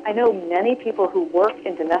again. I know many people who work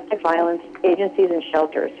in domestic violence agencies and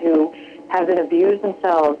shelters who have been abused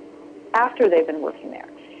themselves after they've been working there,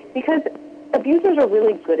 because abusers are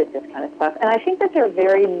really good at this kind of stuff. And I think that they're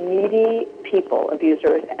very needy people,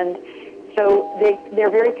 abusers, and so they're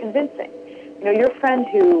very convincing. You know, your friend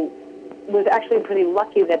who was actually pretty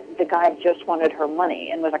lucky that the guy just wanted her money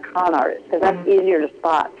and was a con artist, because that's easier to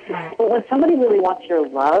spot. But when somebody really wants your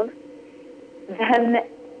love, then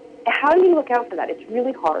how do you look out for that? It's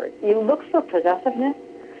really hard. You look for possessiveness,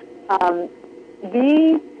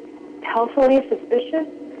 be healthily suspicious,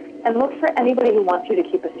 and look for anybody who wants you to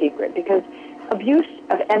keep a secret, because abuse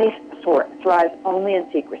of any sort thrives only in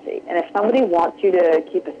secrecy. And if somebody wants you to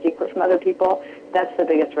keep a secret from other people, that's the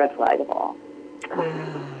biggest red flag of all.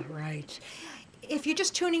 Right. If you're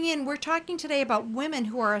just tuning in, we're talking today about women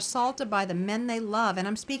who are assaulted by the men they love, and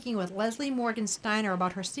I'm speaking with Leslie Morgan Steiner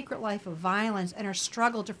about her secret life of violence and her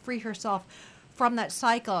struggle to free herself from that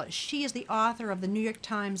cycle. She is the author of the New York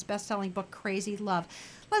Times bestselling book, Crazy Love.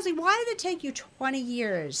 Leslie, why did it take you 20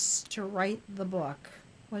 years to write the book?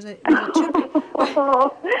 Was it too...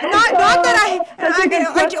 not that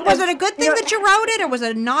was it a good thing that you wrote it, or was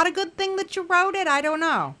it not a good thing that you wrote it? I don't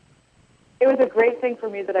know. It was a great thing for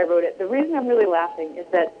me that I wrote it. The reason I'm really laughing is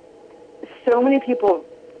that so many people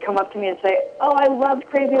come up to me and say, oh, I loved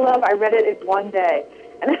Crazy Love. I read it in one day.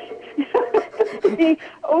 And it took me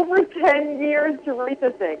over 10 years to write the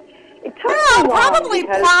thing. It took me long probably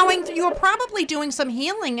because... plowing. You were probably doing some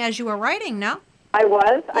healing as you were writing, no? I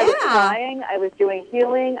was. I was Yeah. trying. I was doing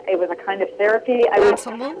healing. It was a kind of therapy. I was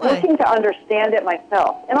Absolutely. looking to understand it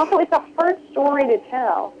myself. And also, it's a hard story to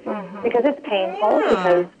tell because it's painful. Yeah.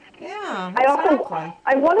 Because Yeah, I also exactly.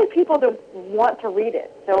 I wanted people to want to read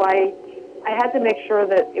it. So I had to make sure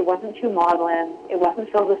that it wasn't too maudlin. It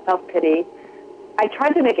wasn't filled with self-pity. I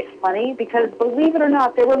tried to make it funny because, believe it or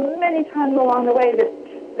not, there were many times along the way that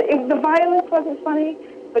the violence wasn't funny,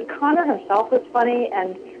 but Connor himself was funny,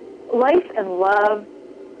 and life and love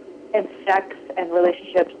and sex and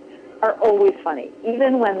relationships are always funny,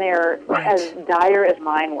 even when they're Right. as dire as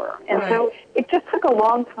mine were. And so it just took a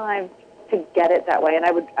long time to get it that way. And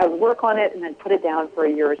I would work on it and then put it down for a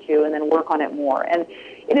year or two and then work on it more. And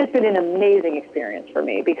it has been an amazing experience for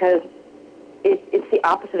me because it's the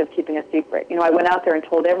opposite of keeping a secret. You know, I went out there and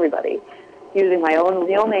told everybody, using my own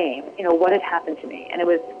real name, you know, what had happened to me. And it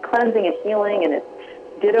was cleansing and healing, and it's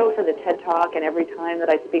ditto for the TED Talk, and every time that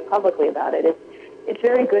I speak publicly about it, it's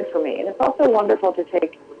very good for me. And it's also wonderful to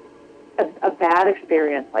take a bad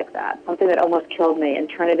experience like that, something that almost killed me, and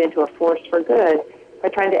turn it into a force for good by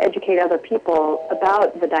trying to educate other people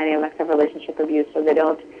about the dynamics of relationship abuse so they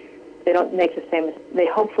don't make the same, they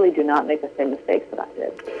hopefully do not make the same mistakes that I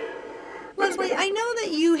did. Leslie, I know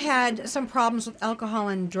that you had some problems with alcohol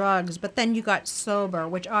and drugs, but then you got sober,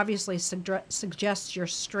 which obviously suggests your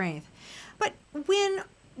strength. But when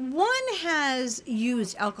one has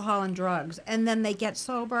used alcohol and drugs and then they get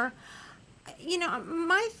sober, you know,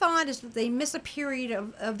 my thought is that they miss a period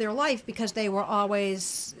of their life because they were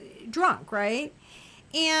always drunk, right?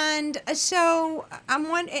 And so I'm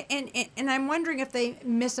wondering if they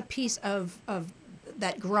miss a piece of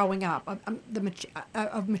that growing up,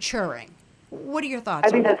 of maturing. What are your thoughts?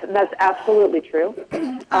 I think that's absolutely true.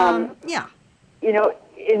 Yeah. You know,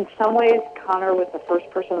 in some ways, Connor was the first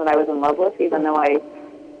person that I was in love with, even though I,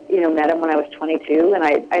 you know, met him when I was 22, and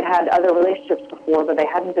I'd had other relationships before, but they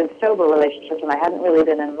hadn't been sober relationships, and I hadn't really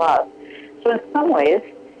been in love. So in some ways,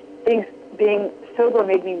 being sober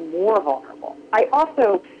made me more vulnerable. I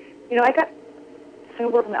also, you know, I got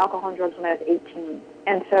sober from alcohol and drugs when I was 18,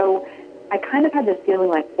 and so I kind of had this feeling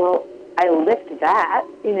like, well, I lift that,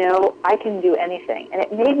 you know, I can do anything. And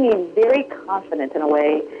it made me very confident in a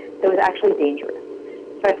way that was actually dangerous.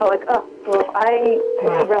 So I felt like, oh, well, if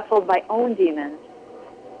I wrestled my own demons,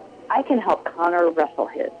 I can help Connor wrestle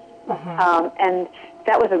his. And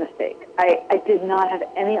that was a mistake. I did not have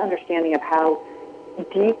any understanding of how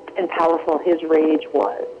deep and powerful his rage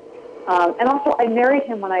was. And also, I married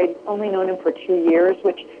him when I'd only known him for 2 years,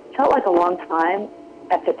 which felt like a long time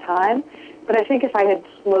at the time. But I think if I had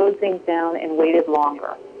slowed things down and waited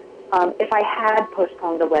longer, if I had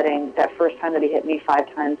postponed the wedding that first time that he hit me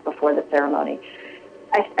 5 times before the ceremony,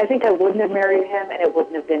 I think I wouldn't have married him, and it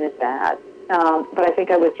wouldn't have been as bad. But I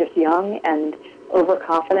think I was just young and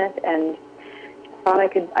overconfident, and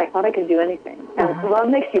I thought I could do anything. And love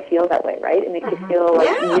makes you feel that way, right? It makes you feel like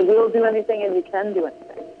you will do anything and you can do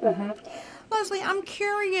anything. Leslie, I'm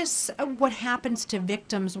curious what happens to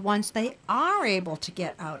victims once they are able to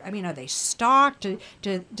get out. I mean, are they stalked?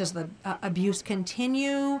 Does the abuse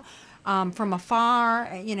continue from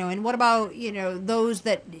afar? You know, and what about, you know, those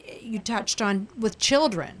that you touched on with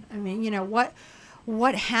children? I mean, you know,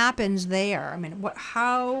 what happens there? I mean,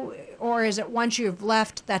 how, or is it once you've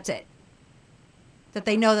left, that's it? That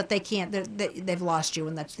they know that they can't, that they've lost you,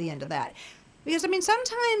 and that's the end of that. Because I mean,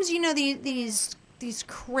 sometimes, you know, these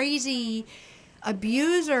crazy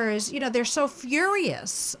abusers, you know, they're so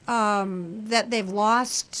furious that they've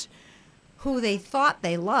lost who they thought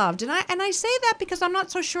they loved, and I say that because I'm not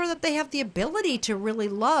so sure that they have the ability to really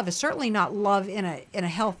love. Certainly not love in a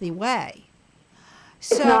healthy way.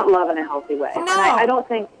 So, it's not love in a healthy way. No. And I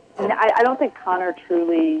don't think Connor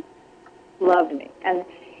truly loved me, and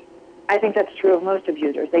I think that's true of most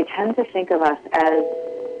abusers. They tend to think of us as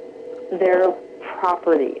their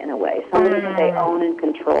property in a way, somebody that they own and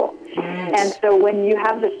control. And so when you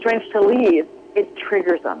have the strength to leave, it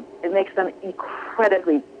triggers them. It makes them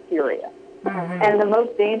incredibly furious. And the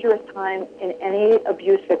most dangerous time in any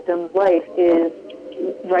abuse victim's life is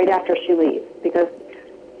right after she leaves, because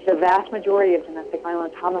the vast majority of domestic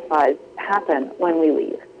violence homicides happen when we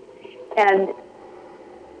leave. And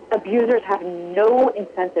abusers have no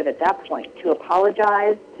incentive at that point to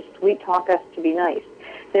apologize, to sweet talk us, to be nice.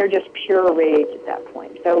 They're just pure rage at that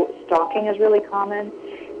point. So stalking is really common.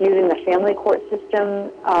 Using the family court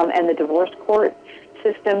system and the divorce court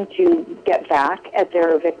system to get back at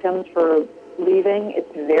their victims for leaving,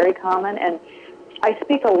 it's very common. And I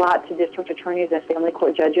speak a lot to district attorneys and family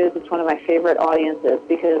court judges. It's one of my favorite audiences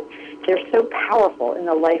because they're so powerful in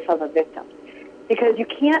the life of a victim. Because you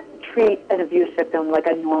can't treat an abuse victim like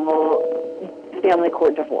a normal family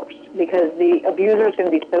court divorce, because the abuser is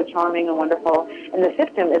going to be so charming and wonderful, and the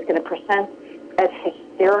victim is going to present as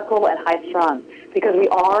hysterical and high-strung, because we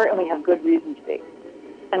are, and we have good reason to be.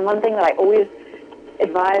 And one thing that I always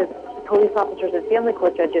advise police officers and family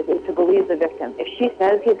court judges is to believe the victim. If she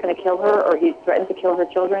says he's going to kill her or he's threatened to kill her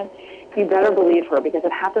children, you better believe her, because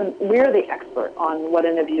it happens. We're the expert on what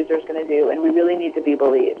an abuser is going to do, and we really need to be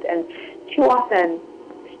believed. And too often,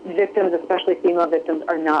 victims, especially female victims,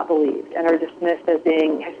 are not believed and are dismissed as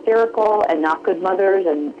being hysterical and not good mothers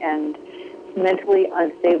and mentally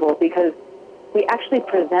unstable, because we actually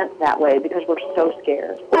present that way because we're so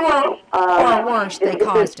scared. Or worse, they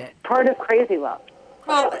caused it. Part of crazy love.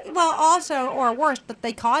 Well, also, or worse, that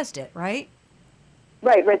they caused it, right?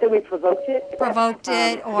 Right, that we provoked it. Or that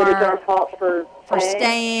it's our fault for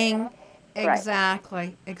staying.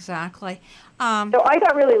 Exactly. So I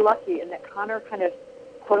got really lucky in that Connor kind of,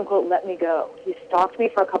 quote unquote, let me go. He stalked me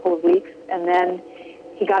for a couple of weeks, and then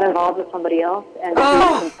he got involved with somebody else, and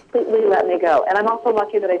he completely let me go. And I'm also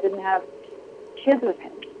lucky that I didn't have kids with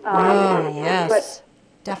him. Yes, but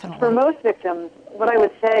definitely. For most victims, what I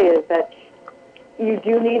would say is that you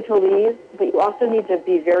do need to leave, but you also need to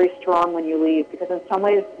be very strong when you leave, because in some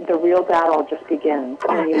ways the real battle just begins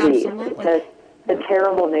when you leave. Because the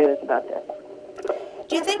terrible news about this.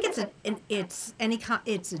 Do you think it's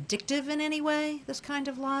addictive in any way, this kind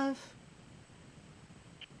of love?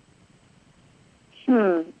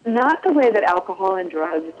 Not the way that alcohol and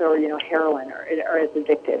drugs or heroin are as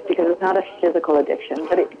addictive, because it's not a physical addiction,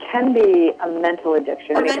 but it can be a mental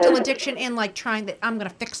addiction. A mental addiction in like trying that I'm going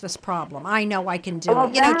to fix this problem. I know I can do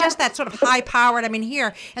it. Just that sort of high-powered. I mean,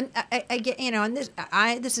 here and I get and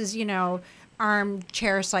this is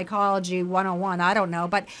armchair psychology 101. I don't know,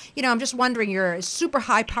 but I'm just wondering. You're a super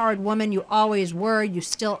high-powered woman. You always were. You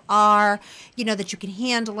still are. That you can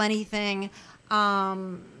handle anything.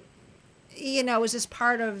 Is this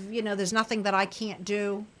part of, there's nothing that I can't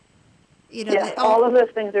do? Yes, all of those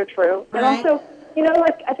things are true. Right? And also,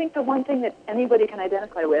 I think the one thing that anybody can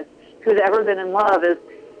identify with who's ever been in love is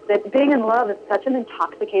that being in love is such an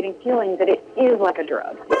intoxicating feeling that it is like a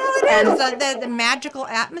drug. Well, it is. The magical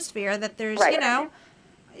atmosphere that there's, obviously.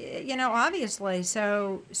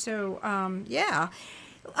 So, yeah.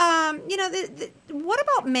 What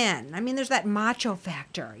about men? I mean, there's that macho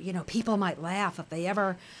factor. People might laugh if they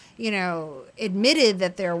ever, admitted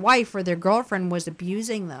that their wife or their girlfriend was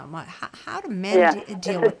abusing them. How do men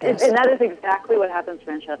deal with this? And that is exactly what happens,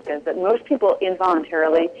 Francesca, is that most people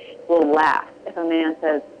involuntarily will laugh if a man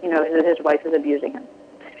says, that his wife is abusing him.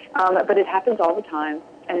 But it happens all the time,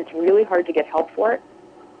 and it's really hard to get help for it.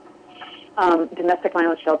 Domestic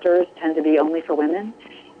violence shelters tend to be only for women.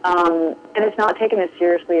 And it's not taken as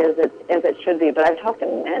seriously as it should be. But I've talked to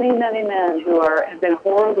many, many men who have been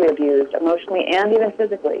horribly abused, emotionally and even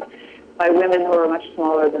physically, by women who are much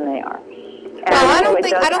smaller than they are. And I don't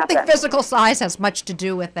think physical size has much to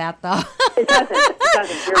do with that, though. It doesn't.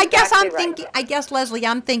 I guess, Leslie,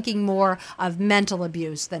 I'm thinking more of mental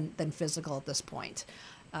abuse than physical at this point.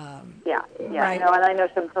 Yeah. Right. And I know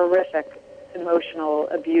some horrific emotional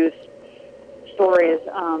abuse stories.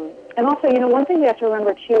 And also, one thing we have to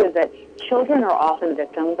remember, too, is that children are often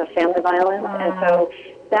victims of family violence. And so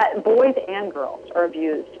that boys and girls are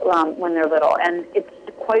abused when they're little. And it's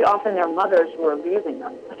quite often their mothers who are abusing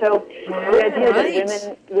them. So the idea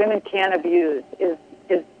that women can abuse is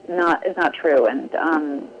not true. And,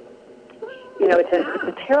 it's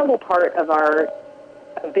a terrible part of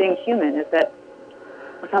being human is that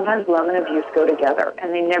sometimes love and abuse go together.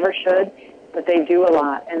 And they never should. But they do a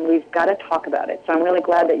lot, and we've got to talk about it. So I'm really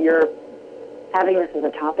glad that you're having this as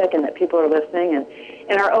a topic and that people are listening. And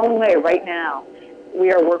in our own way, right now,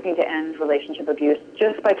 we are working to end relationship abuse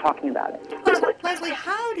just by talking about it. Leslie,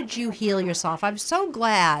 how did you heal yourself? I'm so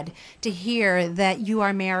glad to hear that you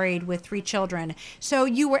are married with 3 children. So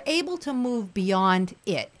you were able to move beyond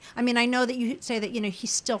it. I mean, I know that you say that, he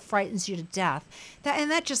still frightens you to death.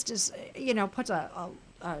 That just is, puts a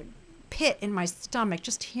pit in my stomach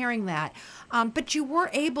just hearing that. But you were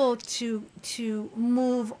able to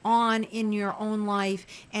move on in your own life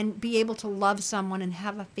and be able to love someone and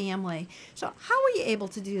have a family. So how were you able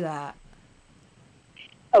to do that?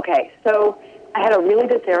 Okay, so I had a really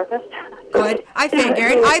good therapist. Good. I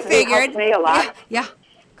figured. Who helped me a lot. Yeah.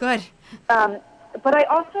 Good. But I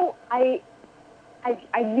also I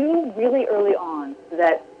knew really early on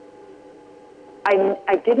that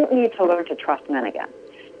I didn't need to learn to trust men again.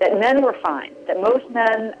 That men were fine, that most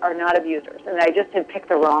men are not abusers, and that I just had picked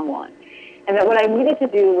the wrong one. And that what I needed to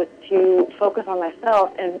do was to focus on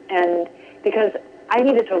myself, and because I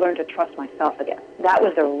needed to learn to trust myself again. That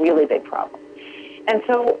was a really big problem. And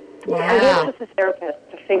so I worked with a therapist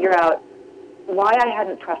to figure out why I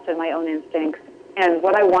hadn't trusted my own instincts and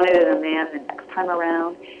what I wanted in a man the next time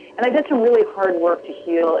around. And I did some really hard work to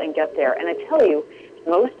heal and get there. And I tell you,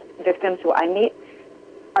 most victims who I meet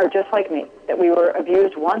are just like me, that we were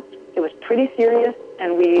abused once, it was pretty serious,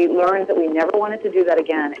 and we learned that we never wanted to do that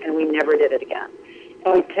again, and we never did it again.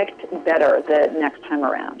 And we picked better the next time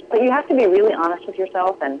around. But you have to be really honest with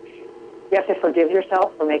yourself, and you have to forgive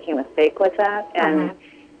yourself for making a mistake like that, and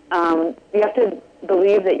you have to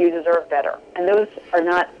believe that you deserve better. And those are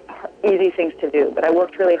not easy things to do, but I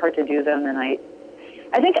worked really hard to do them, and I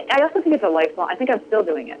also think it's a lifelong, I think I'm still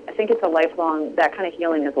doing it. I think it's a lifelong, that kind of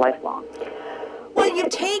healing is lifelong. Well, you've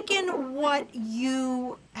taken what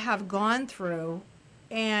you have gone through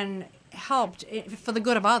and helped for the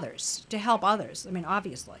good of others, to help others. I mean,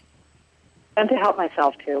 obviously. And to help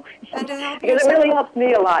myself, too. And to help because yourself. It really helps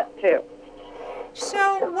me a lot, too.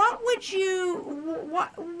 So what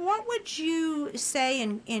would you say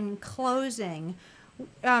in closing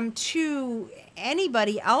to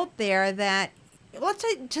anybody out there that, let's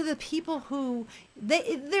say to the people who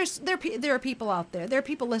there are people out there, there are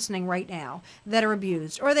people listening right now that are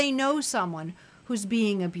abused, or they know someone who's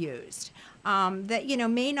being abused, that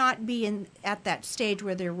may not be at that stage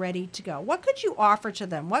where they're ready to go. What could you offer to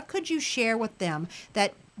them? What could you share with them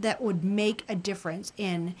that would make a difference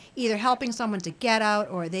in either helping someone to get out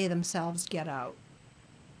or they themselves get out?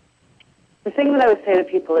 The thing that I would say to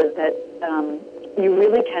people is that you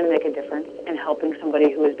really can make a difference in helping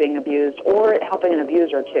somebody who is being abused, or helping an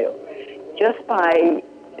abuser too, just by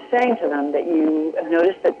saying to them that you have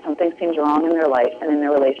noticed that something seems wrong in their life and in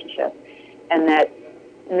their relationship, and that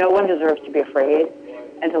no one deserves to be afraid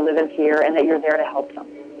and to live in fear, and that you're there to help them.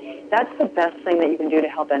 That's the best thing that you can do to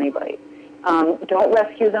help anybody. Don't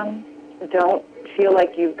rescue them. Don't feel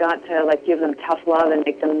like you've got to give them tough love and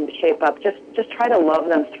make them shape up. Just try to love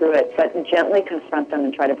them through it, but gently confront them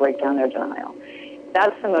and try to break down their denial.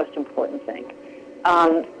 That's the most important thing.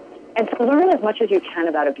 And to learn as much as you can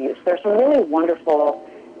about abuse. There are some really wonderful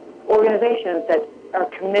organizations that are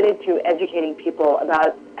committed to educating people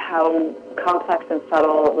about how complex and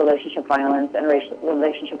subtle relationship violence and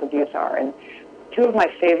relationship abuse are. And two of my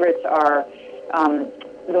favorites are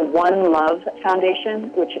the One Love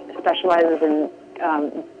Foundation, which specializes in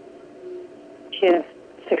kids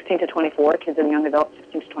 16 to 24, kids and young adults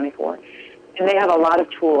 16 to 24. And they have a lot of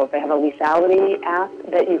tools. They have a lethality app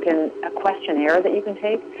a questionnaire that you can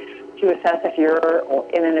take to assess if you're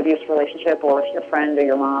in an abusive relationship, or if your friend or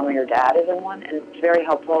your mom or your dad is in one. And it's very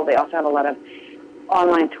helpful. They also have a lot of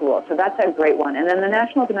online tools. So that's a great one. And then the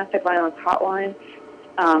National Domestic Violence Hotline,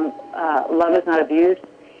 Love is Not Abused,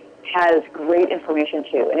 has great information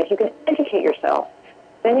too. And if you can educate yourself,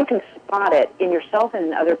 then you can spot it in yourself and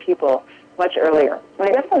in other people much earlier. And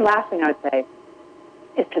I guess the last thing I would say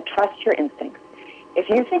is to trust your instincts. If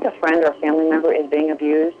you think a friend or a family member is being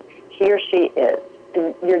abused, he or she is.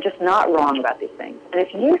 You're just not wrong about these things. And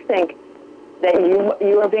if you think that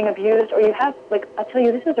you are being abused, or you have, I'll tell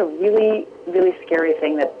you, this is a really, really scary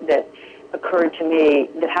thing that occurred to me,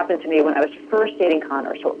 that happened to me when I was first dating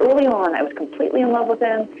Connor. So early on, I was completely in love with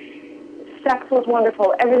him. Sex was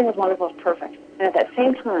wonderful. Everything was wonderful. It was perfect. And at that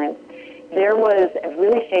same time, there was a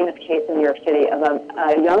really famous case in New York City of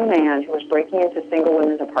a young man who was breaking into single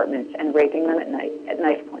women's apartments and raping them at night, at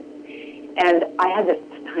knife point. And I had this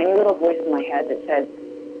tiny little voice in my head that said,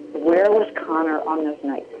 where was Connor on those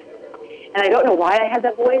nights? And I don't know why I had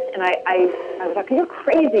that voice, and I was like, you're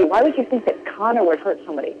crazy. Why would you think that Connor would hurt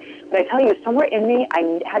somebody? But I tell you, somewhere in me,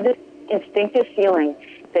 I had this instinctive feeling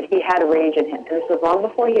that he had rage in him. And this was long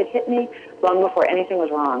before he had hit me, long before anything was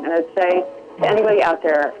wrong. And I'd say to anybody out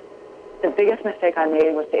there, the biggest mistake I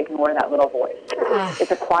made was to ignore that little voice.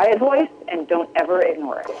 It's a quiet voice, and don't ever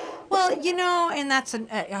ignore it. Well, and that's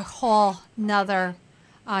a whole nother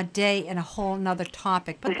day and a whole nother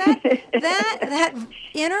topic. But that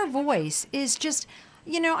inner voice is just,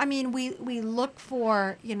 we look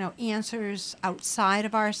for, answers outside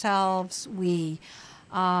of ourselves. We,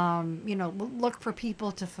 look for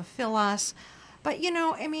people to fulfill us. But,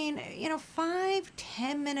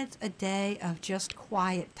 5-10 minutes a day of just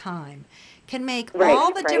quiet time can make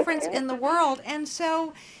all the difference in the world. And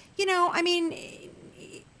so,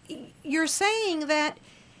 you're saying that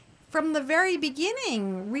from the very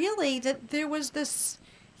beginning, really, that there was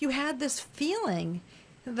you had this feeling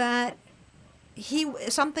that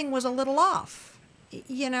something was a little off,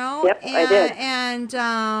 Yep, I did. And,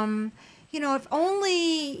 if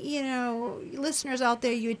only, listeners out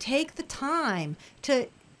there, you would take the time to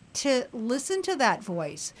listen to that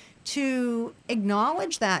voice, to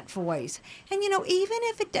acknowledge that voice. And, even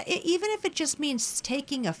if it just means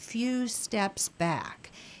taking a few steps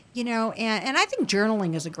back, And I think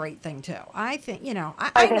journaling is a great thing too. I think,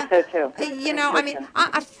 I think so too.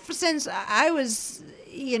 Since I was,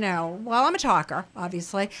 I'm a talker,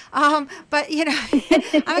 obviously, but,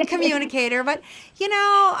 I'm a communicator, but,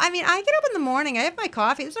 I get up in the morning, I have my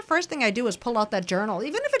coffee. This is the first thing I do is pull out that journal,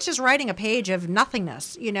 even if it's just writing a page of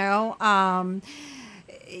nothingness,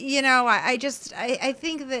 I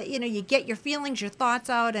think that, you get your feelings, your thoughts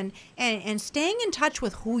out and staying in touch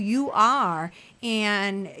with who you are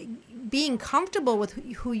and being comfortable with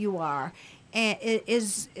who you are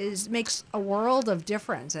is makes a world of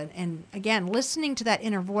difference. And again, listening to that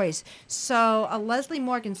inner voice. So Leslie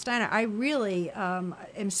Morgan Steiner, I really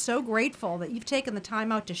am so grateful that you've taken the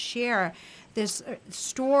time out to share this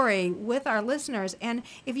story with our listeners. And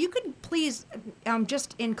if you could please,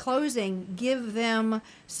 just in closing, give them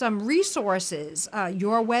some resources,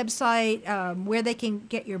 your website, where they can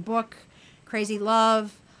get your book, Crazy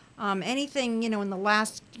Love, anything, in the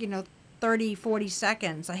last, 30, 40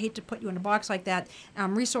 seconds. I hate to put you in a box like that.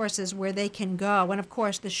 Resources where they can go. And of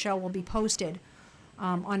course, the show will be posted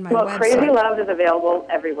on my website. Crazy Love is available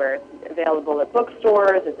everywhere. It's available at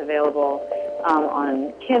bookstores. It's available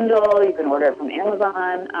on Kindle. You can order it from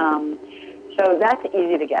Amazon. So that's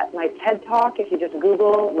easy to get. My TED Talk, if you just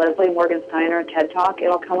Google Leslie Morgan Steiner TED Talk,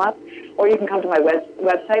 it'll come up. Or you can come to my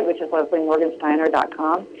website, which is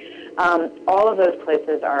lesliemorgansteiner.com. All of those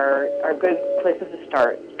places are good places to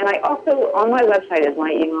start. And I also, on my website is my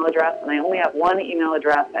email address, and I only have one email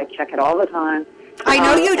address. I check it all the time. I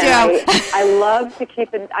know you do. I love to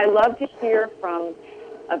hear from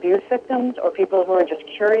abuse victims or people who are just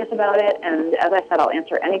curious about it. And as I said, I'll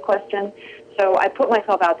answer any question. So I put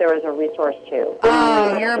myself out there as a resource too.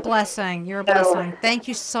 Oh, you're a blessing. You're a blessing. Thank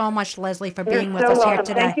you so much, Leslie, for being with us here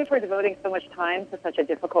today. Thank you for devoting so much time to such a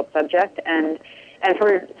difficult subject and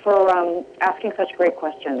for asking such great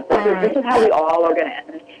questions. This is how we all are going to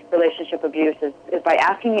end relationship abuse is by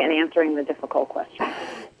asking and answering the difficult questions.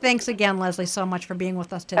 Thanks again, Leslie, so much for being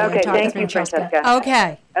with us today. Okay, thank you, Francesca.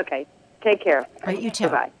 Okay. Okay, take care. All right, you too.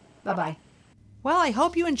 Bye-bye. Bye-bye. Well, I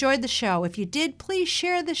hope you enjoyed the show. If you did, please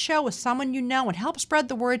share the show with someone you know and help spread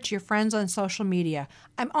the word to your friends on social media.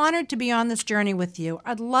 I'm honored to be on this journey with you.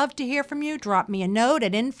 I'd love to hear from you. Drop me a note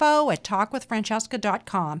at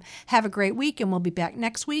info@talkwithfrancesca.com. Have a great week, and we'll be back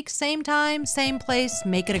next week. Same time, same place.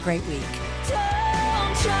 Make it a great week.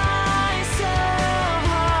 Don't try.